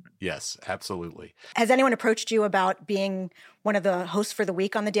Alterman. Yes, absolutely. Has anyone approached you about being one of the hosts for the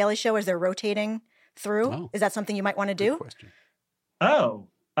week on The Daily Show as they're rotating through? Oh. Is that something you might want to do? Good question. Oh,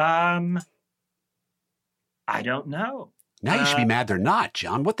 I don't know. Now you should be mad they're not,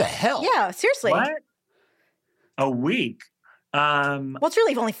 John. What the hell? Yeah, seriously. What? A week? Well, it's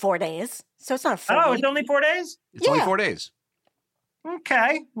really only 4 days, so it's not a full week. It's only 4 days? It's only 4 days.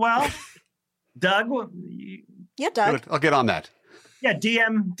 Okay, well, Doug. Yeah, Doug. Good. I'll get on that. Yeah,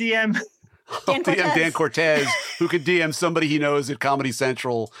 DM. DM Dan Cortez, who could DM somebody he knows at Comedy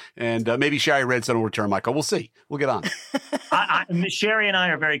Central, and maybe Sherry Redstone will return my call. We'll see. We'll get on. Sherry and I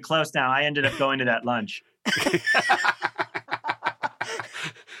are very close now. I ended up going to that lunch.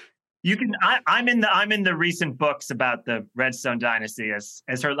 You can. I'm in the recent books about the Redstone dynasty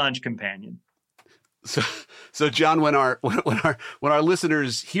as her lunch companion. So John, when our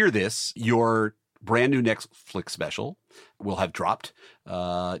listeners hear this, your brand new Netflix special will have dropped.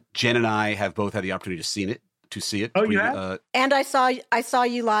 Jen and I have both had the opportunity to see it. Oh, you have? And I saw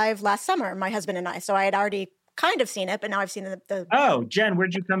you live last summer, my husband and I. So I had already kind of seen it, but now I've seen the Oh, Jen,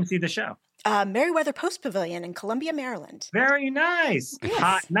 where'd you come see the show? Merriweather Post Pavilion in Columbia, Maryland. Very nice. Yes.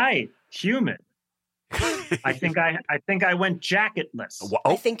 Hot night. Humid. I think I went jacketless.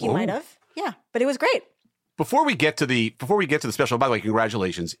 I think you might have. Yeah, but it was great. Before we get to the special, by the way,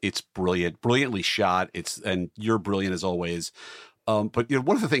 congratulations! It's brilliantly shot. And you're brilliant as always. But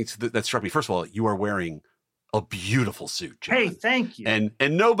one of the things that struck me, first of all, you are wearing a beautiful suit, John. Hey, thank you. And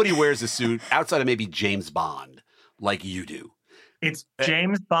nobody wears a suit outside of maybe James Bond like you do. It's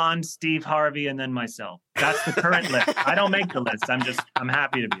James Bond, Steve Harvey, and then myself. That's the current list. I don't make the list. I'm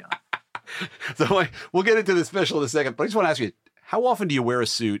happy to be on. So we'll get into the special in a second. But I just want to ask you, how often do you wear a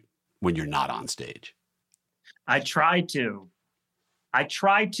suit when you're not on stage? I try to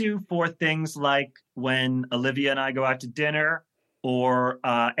for things like when Olivia and I go out to dinner or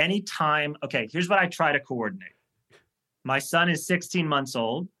any time. Okay, here's what I try to coordinate. My son is 16 months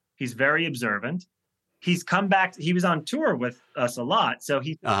old. He's very observant. He's come back. He was on tour with us a lot. So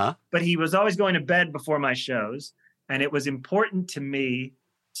but he was always going to bed before my shows. And it was important to me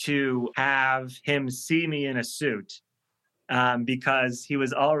to have him see me in a suit because he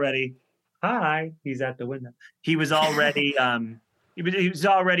was already, he's at the window. He was already, he was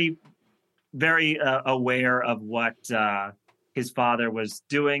already very aware of what his father was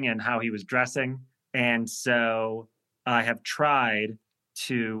doing and how he was dressing. And so I have tried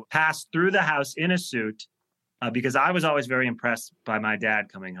to pass through the house in a suit because I was always very impressed by my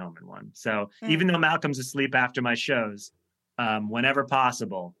dad coming home in one. So even though Malcolm's asleep after my shows, whenever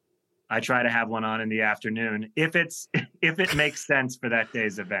possible, I try to have one on in the afternoon if it makes sense for that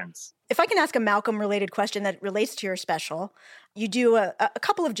day's events. If I can ask a Malcolm-related question that relates to your special, you do a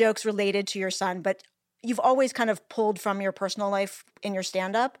couple of jokes related to your son, but you've always kind of pulled from your personal life in your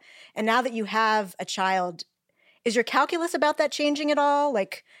stand-up. And now that you have a child, is your calculus about that changing at all?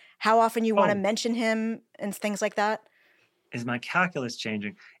 Like how often you want to mention him and things like that? Is my calculus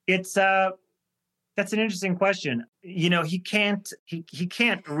changing? It's That's an interesting question. He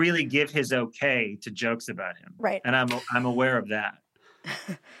can't really give his okay to jokes about him. Right. And I'm aware of that.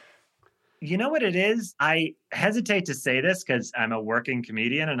 You know what it is? I hesitate to say this because I'm a working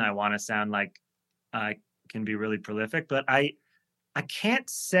comedian and I want to sound like I can be really prolific, but I can't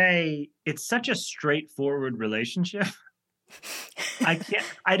say it's such a straightforward relationship.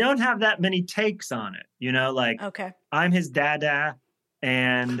 I don't have that many takes on it, Okay. I'm his dada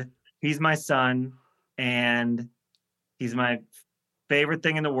and he's my son and he's my favorite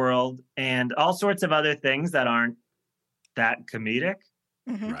thing in the world and all sorts of other things that aren't that comedic.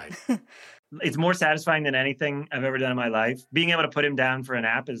 Mm-hmm. Right. It's more satisfying than anything I've ever done in my life. Being able to put him down for a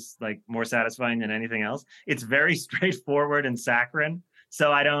nap is like more satisfying than anything else. It's very straightforward and saccharine.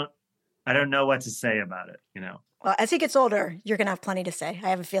 So I don't know what to say about it, Well, as he gets older, you're going to have plenty to say. I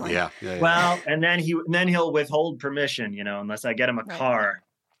have a feeling. Yeah. Well, and then he'll withhold permission, unless I get him a car.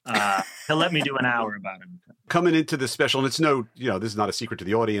 He'll let me do an hour about him. Coming into this special, and it's this is not a secret to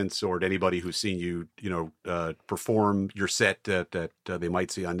the audience or to anybody who's seen you, perform your set that they might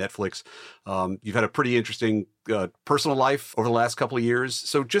see on Netflix. You've had a pretty interesting personal life over the last couple of years.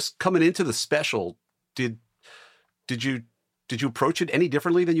 So just coming into the special, did you approach it any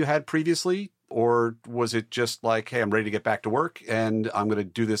differently than you had previously? Or was it just like, hey, I'm ready to get back to work and I'm going to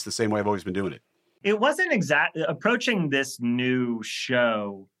do this the same way I've always been doing it? It wasn't approaching this new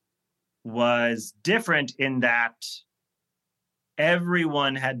show was different in that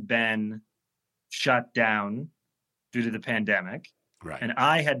everyone had been shut down due to the pandemic. Right. And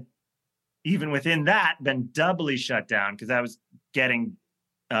I had, even within that, been doubly shut down because I was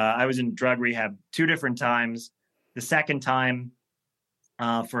I was in drug rehab 2 different times. The second time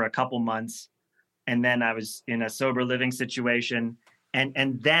for a couple months. And then I was in a sober living situation. And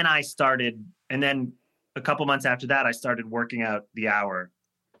then and then a couple months after that, I started working out the hour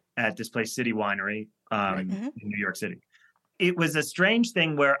at this place, City Winery, in New York City. It was a strange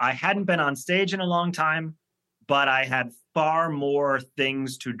thing where I hadn't been on stage in a long time, but I had far more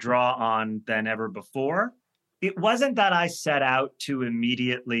things to draw on than ever before. It wasn't that I set out to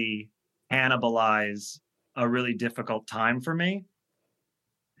immediately cannibalize a really difficult time for me,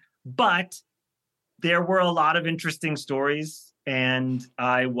 but there were a lot of interesting stories, and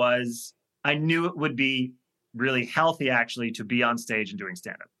I knew it would be really healthy actually to be on stage and doing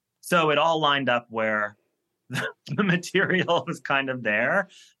stand-up. So it all lined up where the material was kind of there,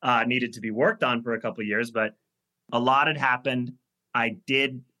 needed to be worked on for a couple of years, but a lot had happened. I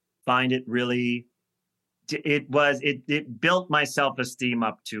did find it really, it built my self-esteem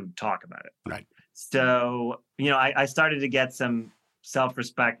up to talk about it. Right. So, I started to get some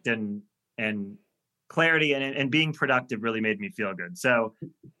self-respect and clarity, and being productive really made me feel good. So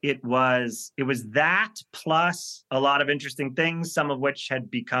it was that plus a lot of interesting things, some of which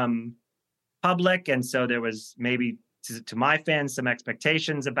had become public. And so there was maybe to my fans, some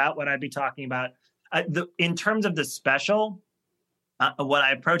expectations about what I'd be talking about. In terms of the special, what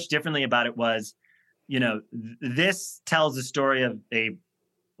I approached differently about it was, this tells the story of a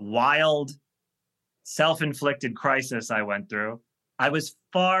wild, self-inflicted crisis I went through. I was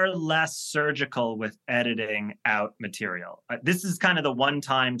far less surgical with editing out material. This is kind of the one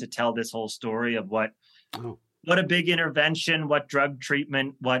time to tell this whole story of what a big intervention, what drug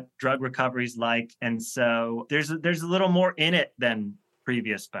treatment, what drug recovery is like. And so there's a little more in it than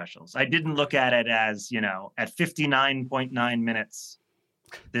previous specials. I didn't look at it as, at 59.9 minutes,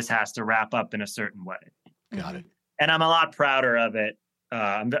 this has to wrap up in a certain way. Got it. And I'm a lot prouder of it.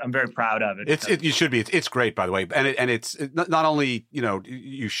 I'm very proud of it. You should be. It's great, by the way. And it's not only,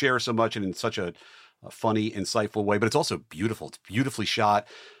 you share so much and in such a funny, insightful way, but it's also beautiful. It's beautifully shot.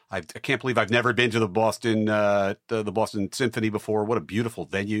 I can't believe I've never been to the Boston Symphony before. What a beautiful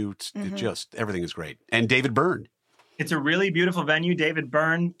venue. It just, everything is great. And David Byrne. It's a really beautiful venue. David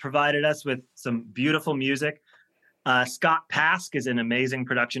Byrne provided us with some beautiful music. Scott Pask is an amazing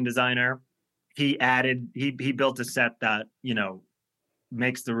production designer. He built a set that,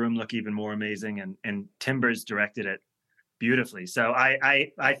 makes the room look even more amazing, and Timbers directed it beautifully. So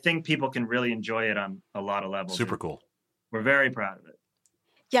I think people can really enjoy it on a lot of levels. Super cool. We're very proud of it.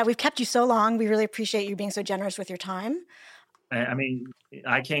 Yeah, we've kept you so long. We really appreciate you being so generous with your time. I mean,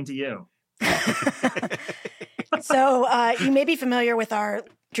 I came to you. So you may be familiar with our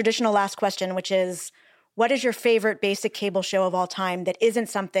traditional last question, which is, what is your favorite basic cable show of all time that isn't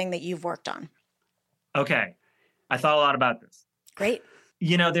something that you've worked on? Okay. I thought a lot about this. Great.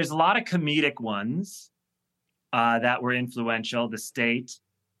 There's a lot of comedic ones that were influential. The State.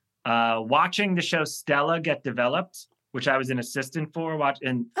 Watching the show Stella get developed, which I was an assistant for.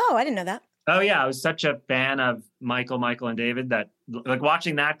 Oh, I didn't know that. Oh, yeah. I was such a fan of Michael, and David that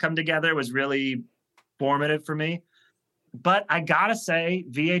watching that come together was really formative for me. But I gotta say,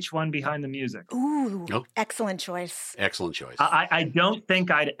 VH1 Behind the Music. Ooh, Nope. Excellent choice. Excellent choice. I don't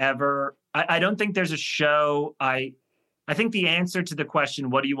think I'd ever. I don't think there's a show. I think the answer to the question,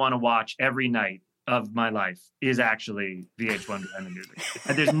 "What do you want to watch every night of my life?" is actually VH1 Behind the Music.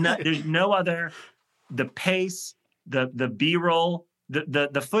 And there's no other. The pace, the B-roll,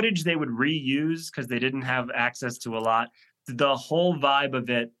 the footage they would reuse because they didn't have access to a lot. The whole vibe of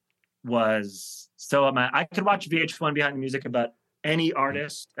it was so amazing. I could watch VH1 Behind the Music about any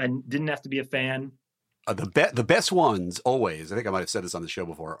artist and didn't have to be a fan. The best ones always, I think I might have said this on the show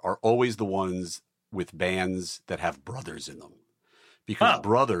before, are always the ones with bands that have brothers in them. Because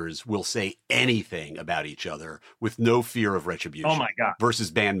brothers will say anything about each other with no fear of retribution. Oh my God.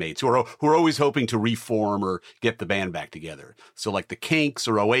 Versus bandmates who are always hoping to reform or get the band back together. So like the Kinks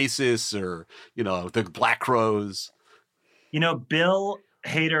or Oasis or, the Black Crowes. Bill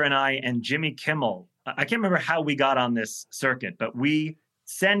Hader and I and Jimmy Kimmel, I can't remember how we got on this circuit, but we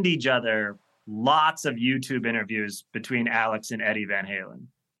send each other lots of YouTube interviews between Alex and Eddie Van Halen.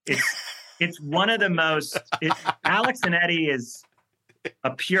 It's one of the most, Alex and Eddie is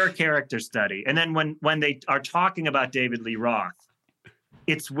a pure character study. And then when they are talking about David Lee Roth,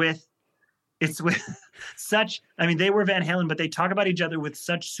 it's with such, they were Van Halen, but they talk about each other with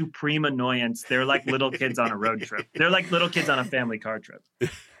such supreme annoyance. They're like little kids on a road trip. They're like little kids on a family car trip.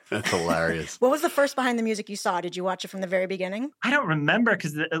 That's hilarious. What was the first Behind the Music you saw? Did you watch it from the very beginning? I don't remember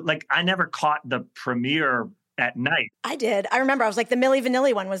because I never caught the premiere at night. I did. I remember. I was like, the Milli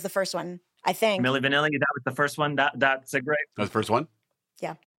Vanilli one was the first one, I think. Milli Vanilli, that was the first one. That's a great. That was the first one?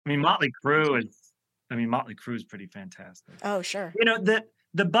 Yeah. Motley Crue is pretty fantastic. Oh, sure.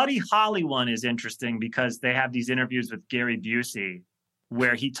 The Buddy Holly one is interesting because they have these interviews with Gary Busey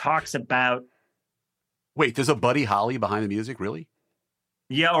where he talks about. Wait, there's a Buddy Holly Behind the Music, really?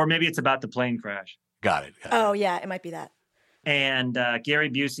 Yeah, or maybe it's about the plane crash. Got it. Oh, yeah, it might be that. And Gary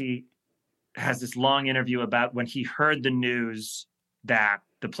Busey has this long interview about when he heard the news that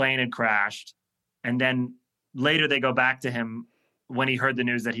the plane had crashed. And then later they go back to him when he heard the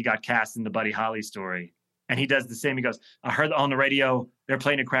news that he got cast in the Buddy Holly story. And he does the same. He goes, I heard on the radio their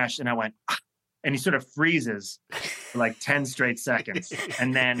plane had crashed. And I went, ah. And he sort of freezes for like 10 straight seconds.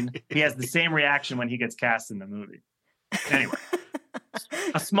 And then he has the same reaction when he gets cast in the movie. Anyway.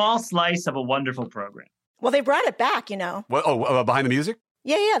 A small slice of a wonderful program. Well, they brought it back, What, Behind the Music?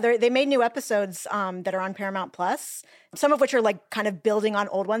 Yeah. They made new episodes that are on Paramount Plus, some of which are like kind of building on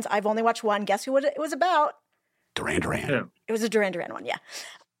old ones. I've only watched one. Guess who it was about? Duran Duran. Who? It was a Duran Duran one, yeah.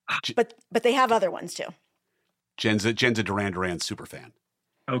 But they have other ones too. Jen's a Duran Duran super fan.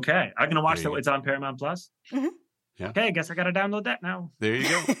 Okay. I'm going to watch that. It's on Paramount Plus? Mm-hmm. Yeah. Okay, I guess I got to download that now. There you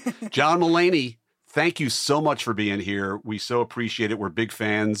go. John Mulaney, thank you so much for being here. We so appreciate it. We're big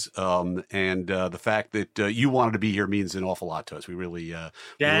fans. And the fact that you wanted to be here means an awful lot to us. We really,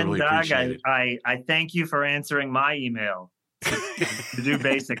 appreciate it. I thank you for answering my email to do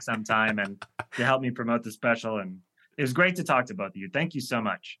basic sometime and to help me promote the special. And it was great to talk to both of you. Thank you so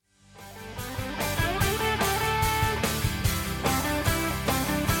much.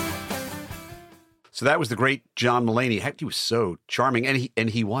 So that was the great John Mulaney. Heck, he was so charming, and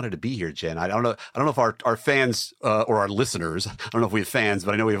he wanted to be here, Jen. I don't know if our fans or our listeners. I don't know if we have fans,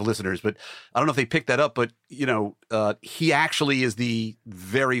 but I know we have listeners. But I don't know if they picked that up. But he actually is the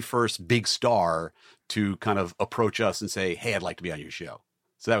very first big star to kind of approach us and say, "Hey, I'd like to be on your show."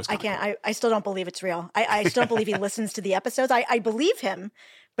 So that was. I still don't believe it's real. I still don't believe he listens to the episodes. I believe him,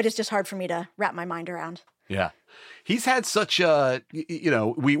 but it's just hard for me to wrap my mind around. Yeah. He's had such we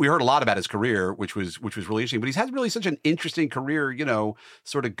heard a lot about his career, which was really interesting, but he's had really such an interesting career,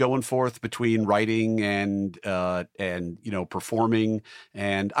 sort of going forth between writing and performing.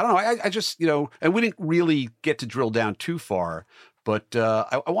 And I don't know, I just, and we didn't really get to drill down too far, but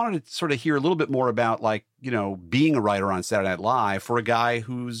I wanted to sort of hear a little bit more about being a writer on Saturday Night Live for a guy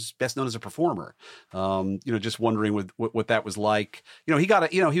who's best known as a performer. Just wondering what that was like. He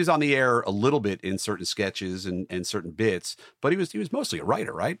was on the air a little bit in certain sketches and certain bits, but he was mostly a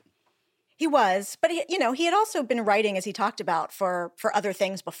writer, right? He was, but he had also been writing, as he talked about, for other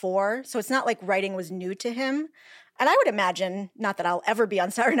things before. So it's not like writing was new to him. And I would imagine, not that I'll ever be on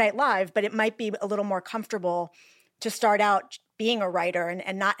Saturday Night Live, but it might be a little more comfortable to start out being a writer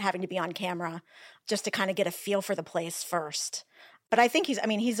and not having to be on camera, just to kind of get a feel for the place first. But I think he's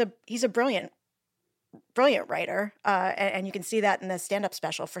a brilliant writer, and you can see that in the stand-up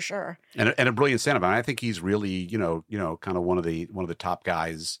special for sure. And a brilliant stand-up. I think he's really, kind of one of the top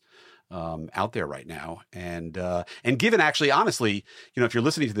guys out there right now. And given actually, honestly, if you're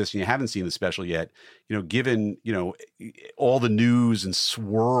listening to this and you haven't seen the special yet, given, all the news and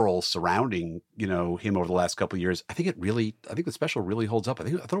swirl surrounding, him over the last couple of years, I think the special really holds up. I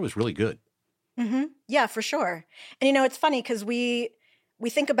thought it was really good. Mm-hmm. Yeah, for sure. And, it's funny because we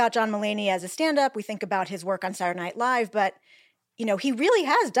think about John Mulaney as a stand-up. We think about his work on Saturday Night Live, but he really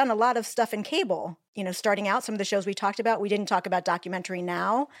has done a lot of stuff in cable. Starting out, some of the shows we talked about, we didn't talk about Documentary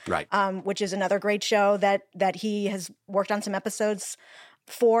Now, right? Which is another great show that he has worked on some episodes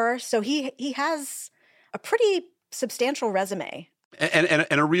for. So he has a pretty substantial resume. And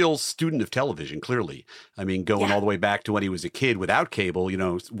a real student of television, clearly. I mean, going all the way back to when he was a kid without cable,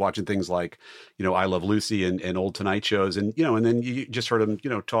 watching things like, I Love Lucy and old Tonight shows. And, and then you just heard him,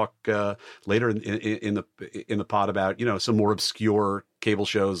 talk later in the pod about, some more obscure cable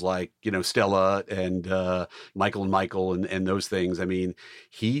shows like, Stella and Michael and Michael and those things. I mean,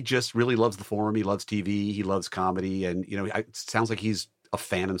 he just really loves the form. He loves TV. He loves comedy. And, it sounds like he's a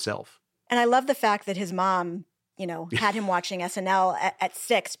fan himself. And I love the fact that his mom had him watching SNL at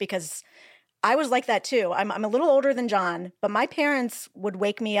 6, because I was like that too. I'm a little older than John, but my parents would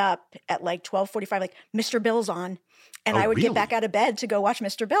wake me up at like 12:45, like Mr. Bill's on, and I would get back out of bed to go watch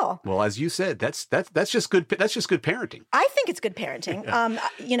Mr. Bill. Well, as you said, that's just good. That's just good parenting. I think it's good parenting.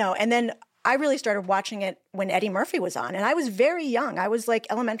 And then I really started watching it when Eddie Murphy was on, and I was very young. I was like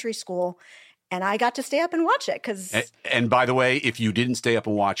elementary school. And I got to stay up and watch it because. And by the way, if you didn't stay up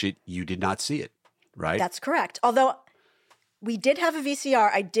and watch it, you did not see it. Right. That's correct. Although we did have a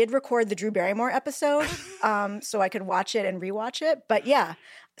VCR. I did record the Drew Barrymore episode so I could watch it and rewatch it. But yeah,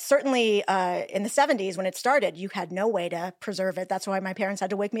 certainly in the 70s when it started, you had no way to preserve it. That's why my parents had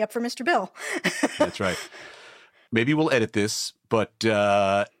to wake me up for Mr. Bill. That's right. Maybe we'll edit this, but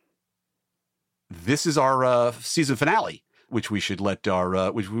this is our season finale, which we should let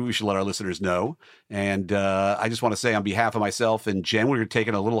our listeners know. And I just want to say on behalf of myself and Jen, we're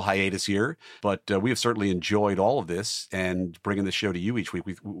taking a little hiatus here, but we have certainly enjoyed all of this and bringing this show to you each week.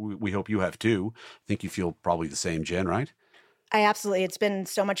 We hope you have too. I think you feel probably the same, Jen, right? Absolutely. It's been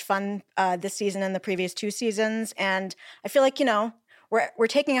so much fun this season and the previous 2 seasons. And I feel like, we're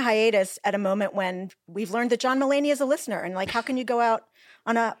taking a hiatus at a moment when we've learned that John Mulaney is a listener. And like, how can you go out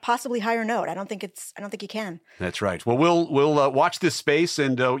on a possibly higher note? I don't think you can. That's right. Well, we'll watch this space,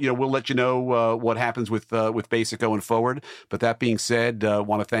 and we'll let you know what happens with Basic going forward. But that being said,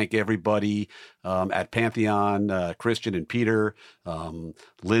 want to thank everybody at Pantheon, Christian and Peter,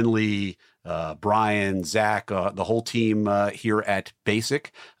 Lindley, Brian, Zach, the whole team here at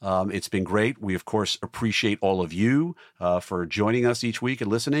Basic. It's been great. We, of course, appreciate all of you for joining us each week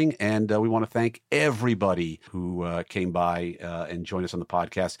and listening. And we want to thank everybody who came by and joined us on the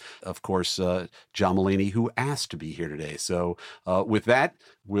podcast. Of course, John Mulaney, who asked to be here today. So with that,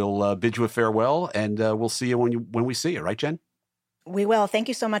 we'll bid you a farewell, and we'll see you when we see you. Right, Jen? We will. Thank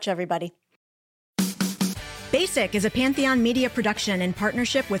you so much, everybody. Basic is a Pantheon Media production in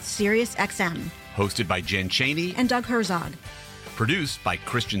partnership with SiriusXM. Hosted by Jen Chaney and Doug Herzog. Produced by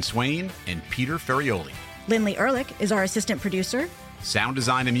Christian Swain and Peter Ferrioli. Lindley Ehrlich is our assistant producer. Sound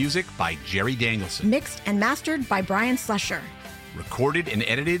design and music by Jerry Danielson. Mixed and mastered by Brian Slesher. Recorded and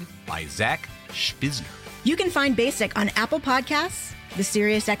edited by Zach Spizner. You can find Basic on Apple Podcasts, the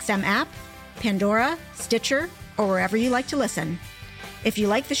SiriusXM app, Pandora, Stitcher, or wherever you like to listen. If you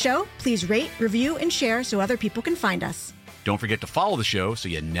like the show, please rate, review, and share so other people can find us. Don't forget to follow the show so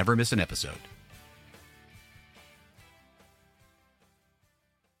you never miss an episode.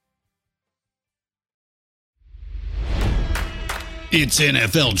 It's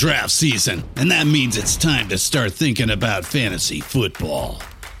NFL draft season, and that means it's time to start thinking about fantasy football.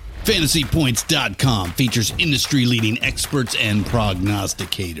 FantasyPoints.com features industry-leading experts and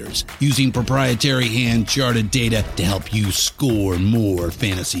prognosticators using proprietary hand-charted data to help you score more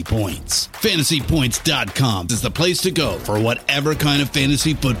fantasy points. FantasyPoints.com is the place to go for whatever kind of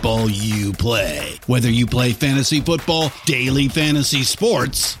fantasy football you play. Whether you play fantasy football, daily fantasy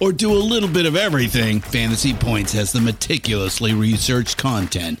sports, or do a little bit of everything, Fantasy Points has the meticulously researched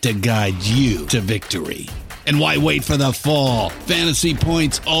content to guide you to victory. And why wait for the fall? Fantasy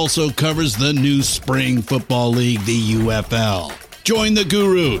Points also covers the new spring football league, the UFL. Join the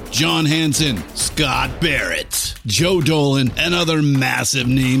guru, John Hansen, Scott Barrett, Joe Dolan, and other massive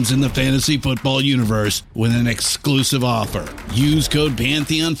names in the fantasy football universe with an exclusive offer. Use code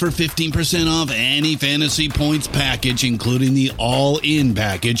Pantheon for 15% off any Fantasy Points package, including the all-in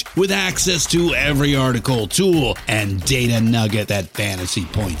package, with access to every article, tool, and data nugget that Fantasy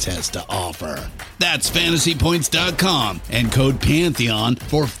Points has to offer. That's FantasyPoints.com and code Pantheon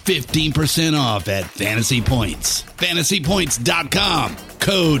for 15% off at Fantasy Points. FantasyPoints.com. BetOnline.com.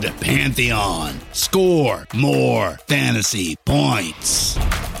 Code Pantheon. Score more fantasy points.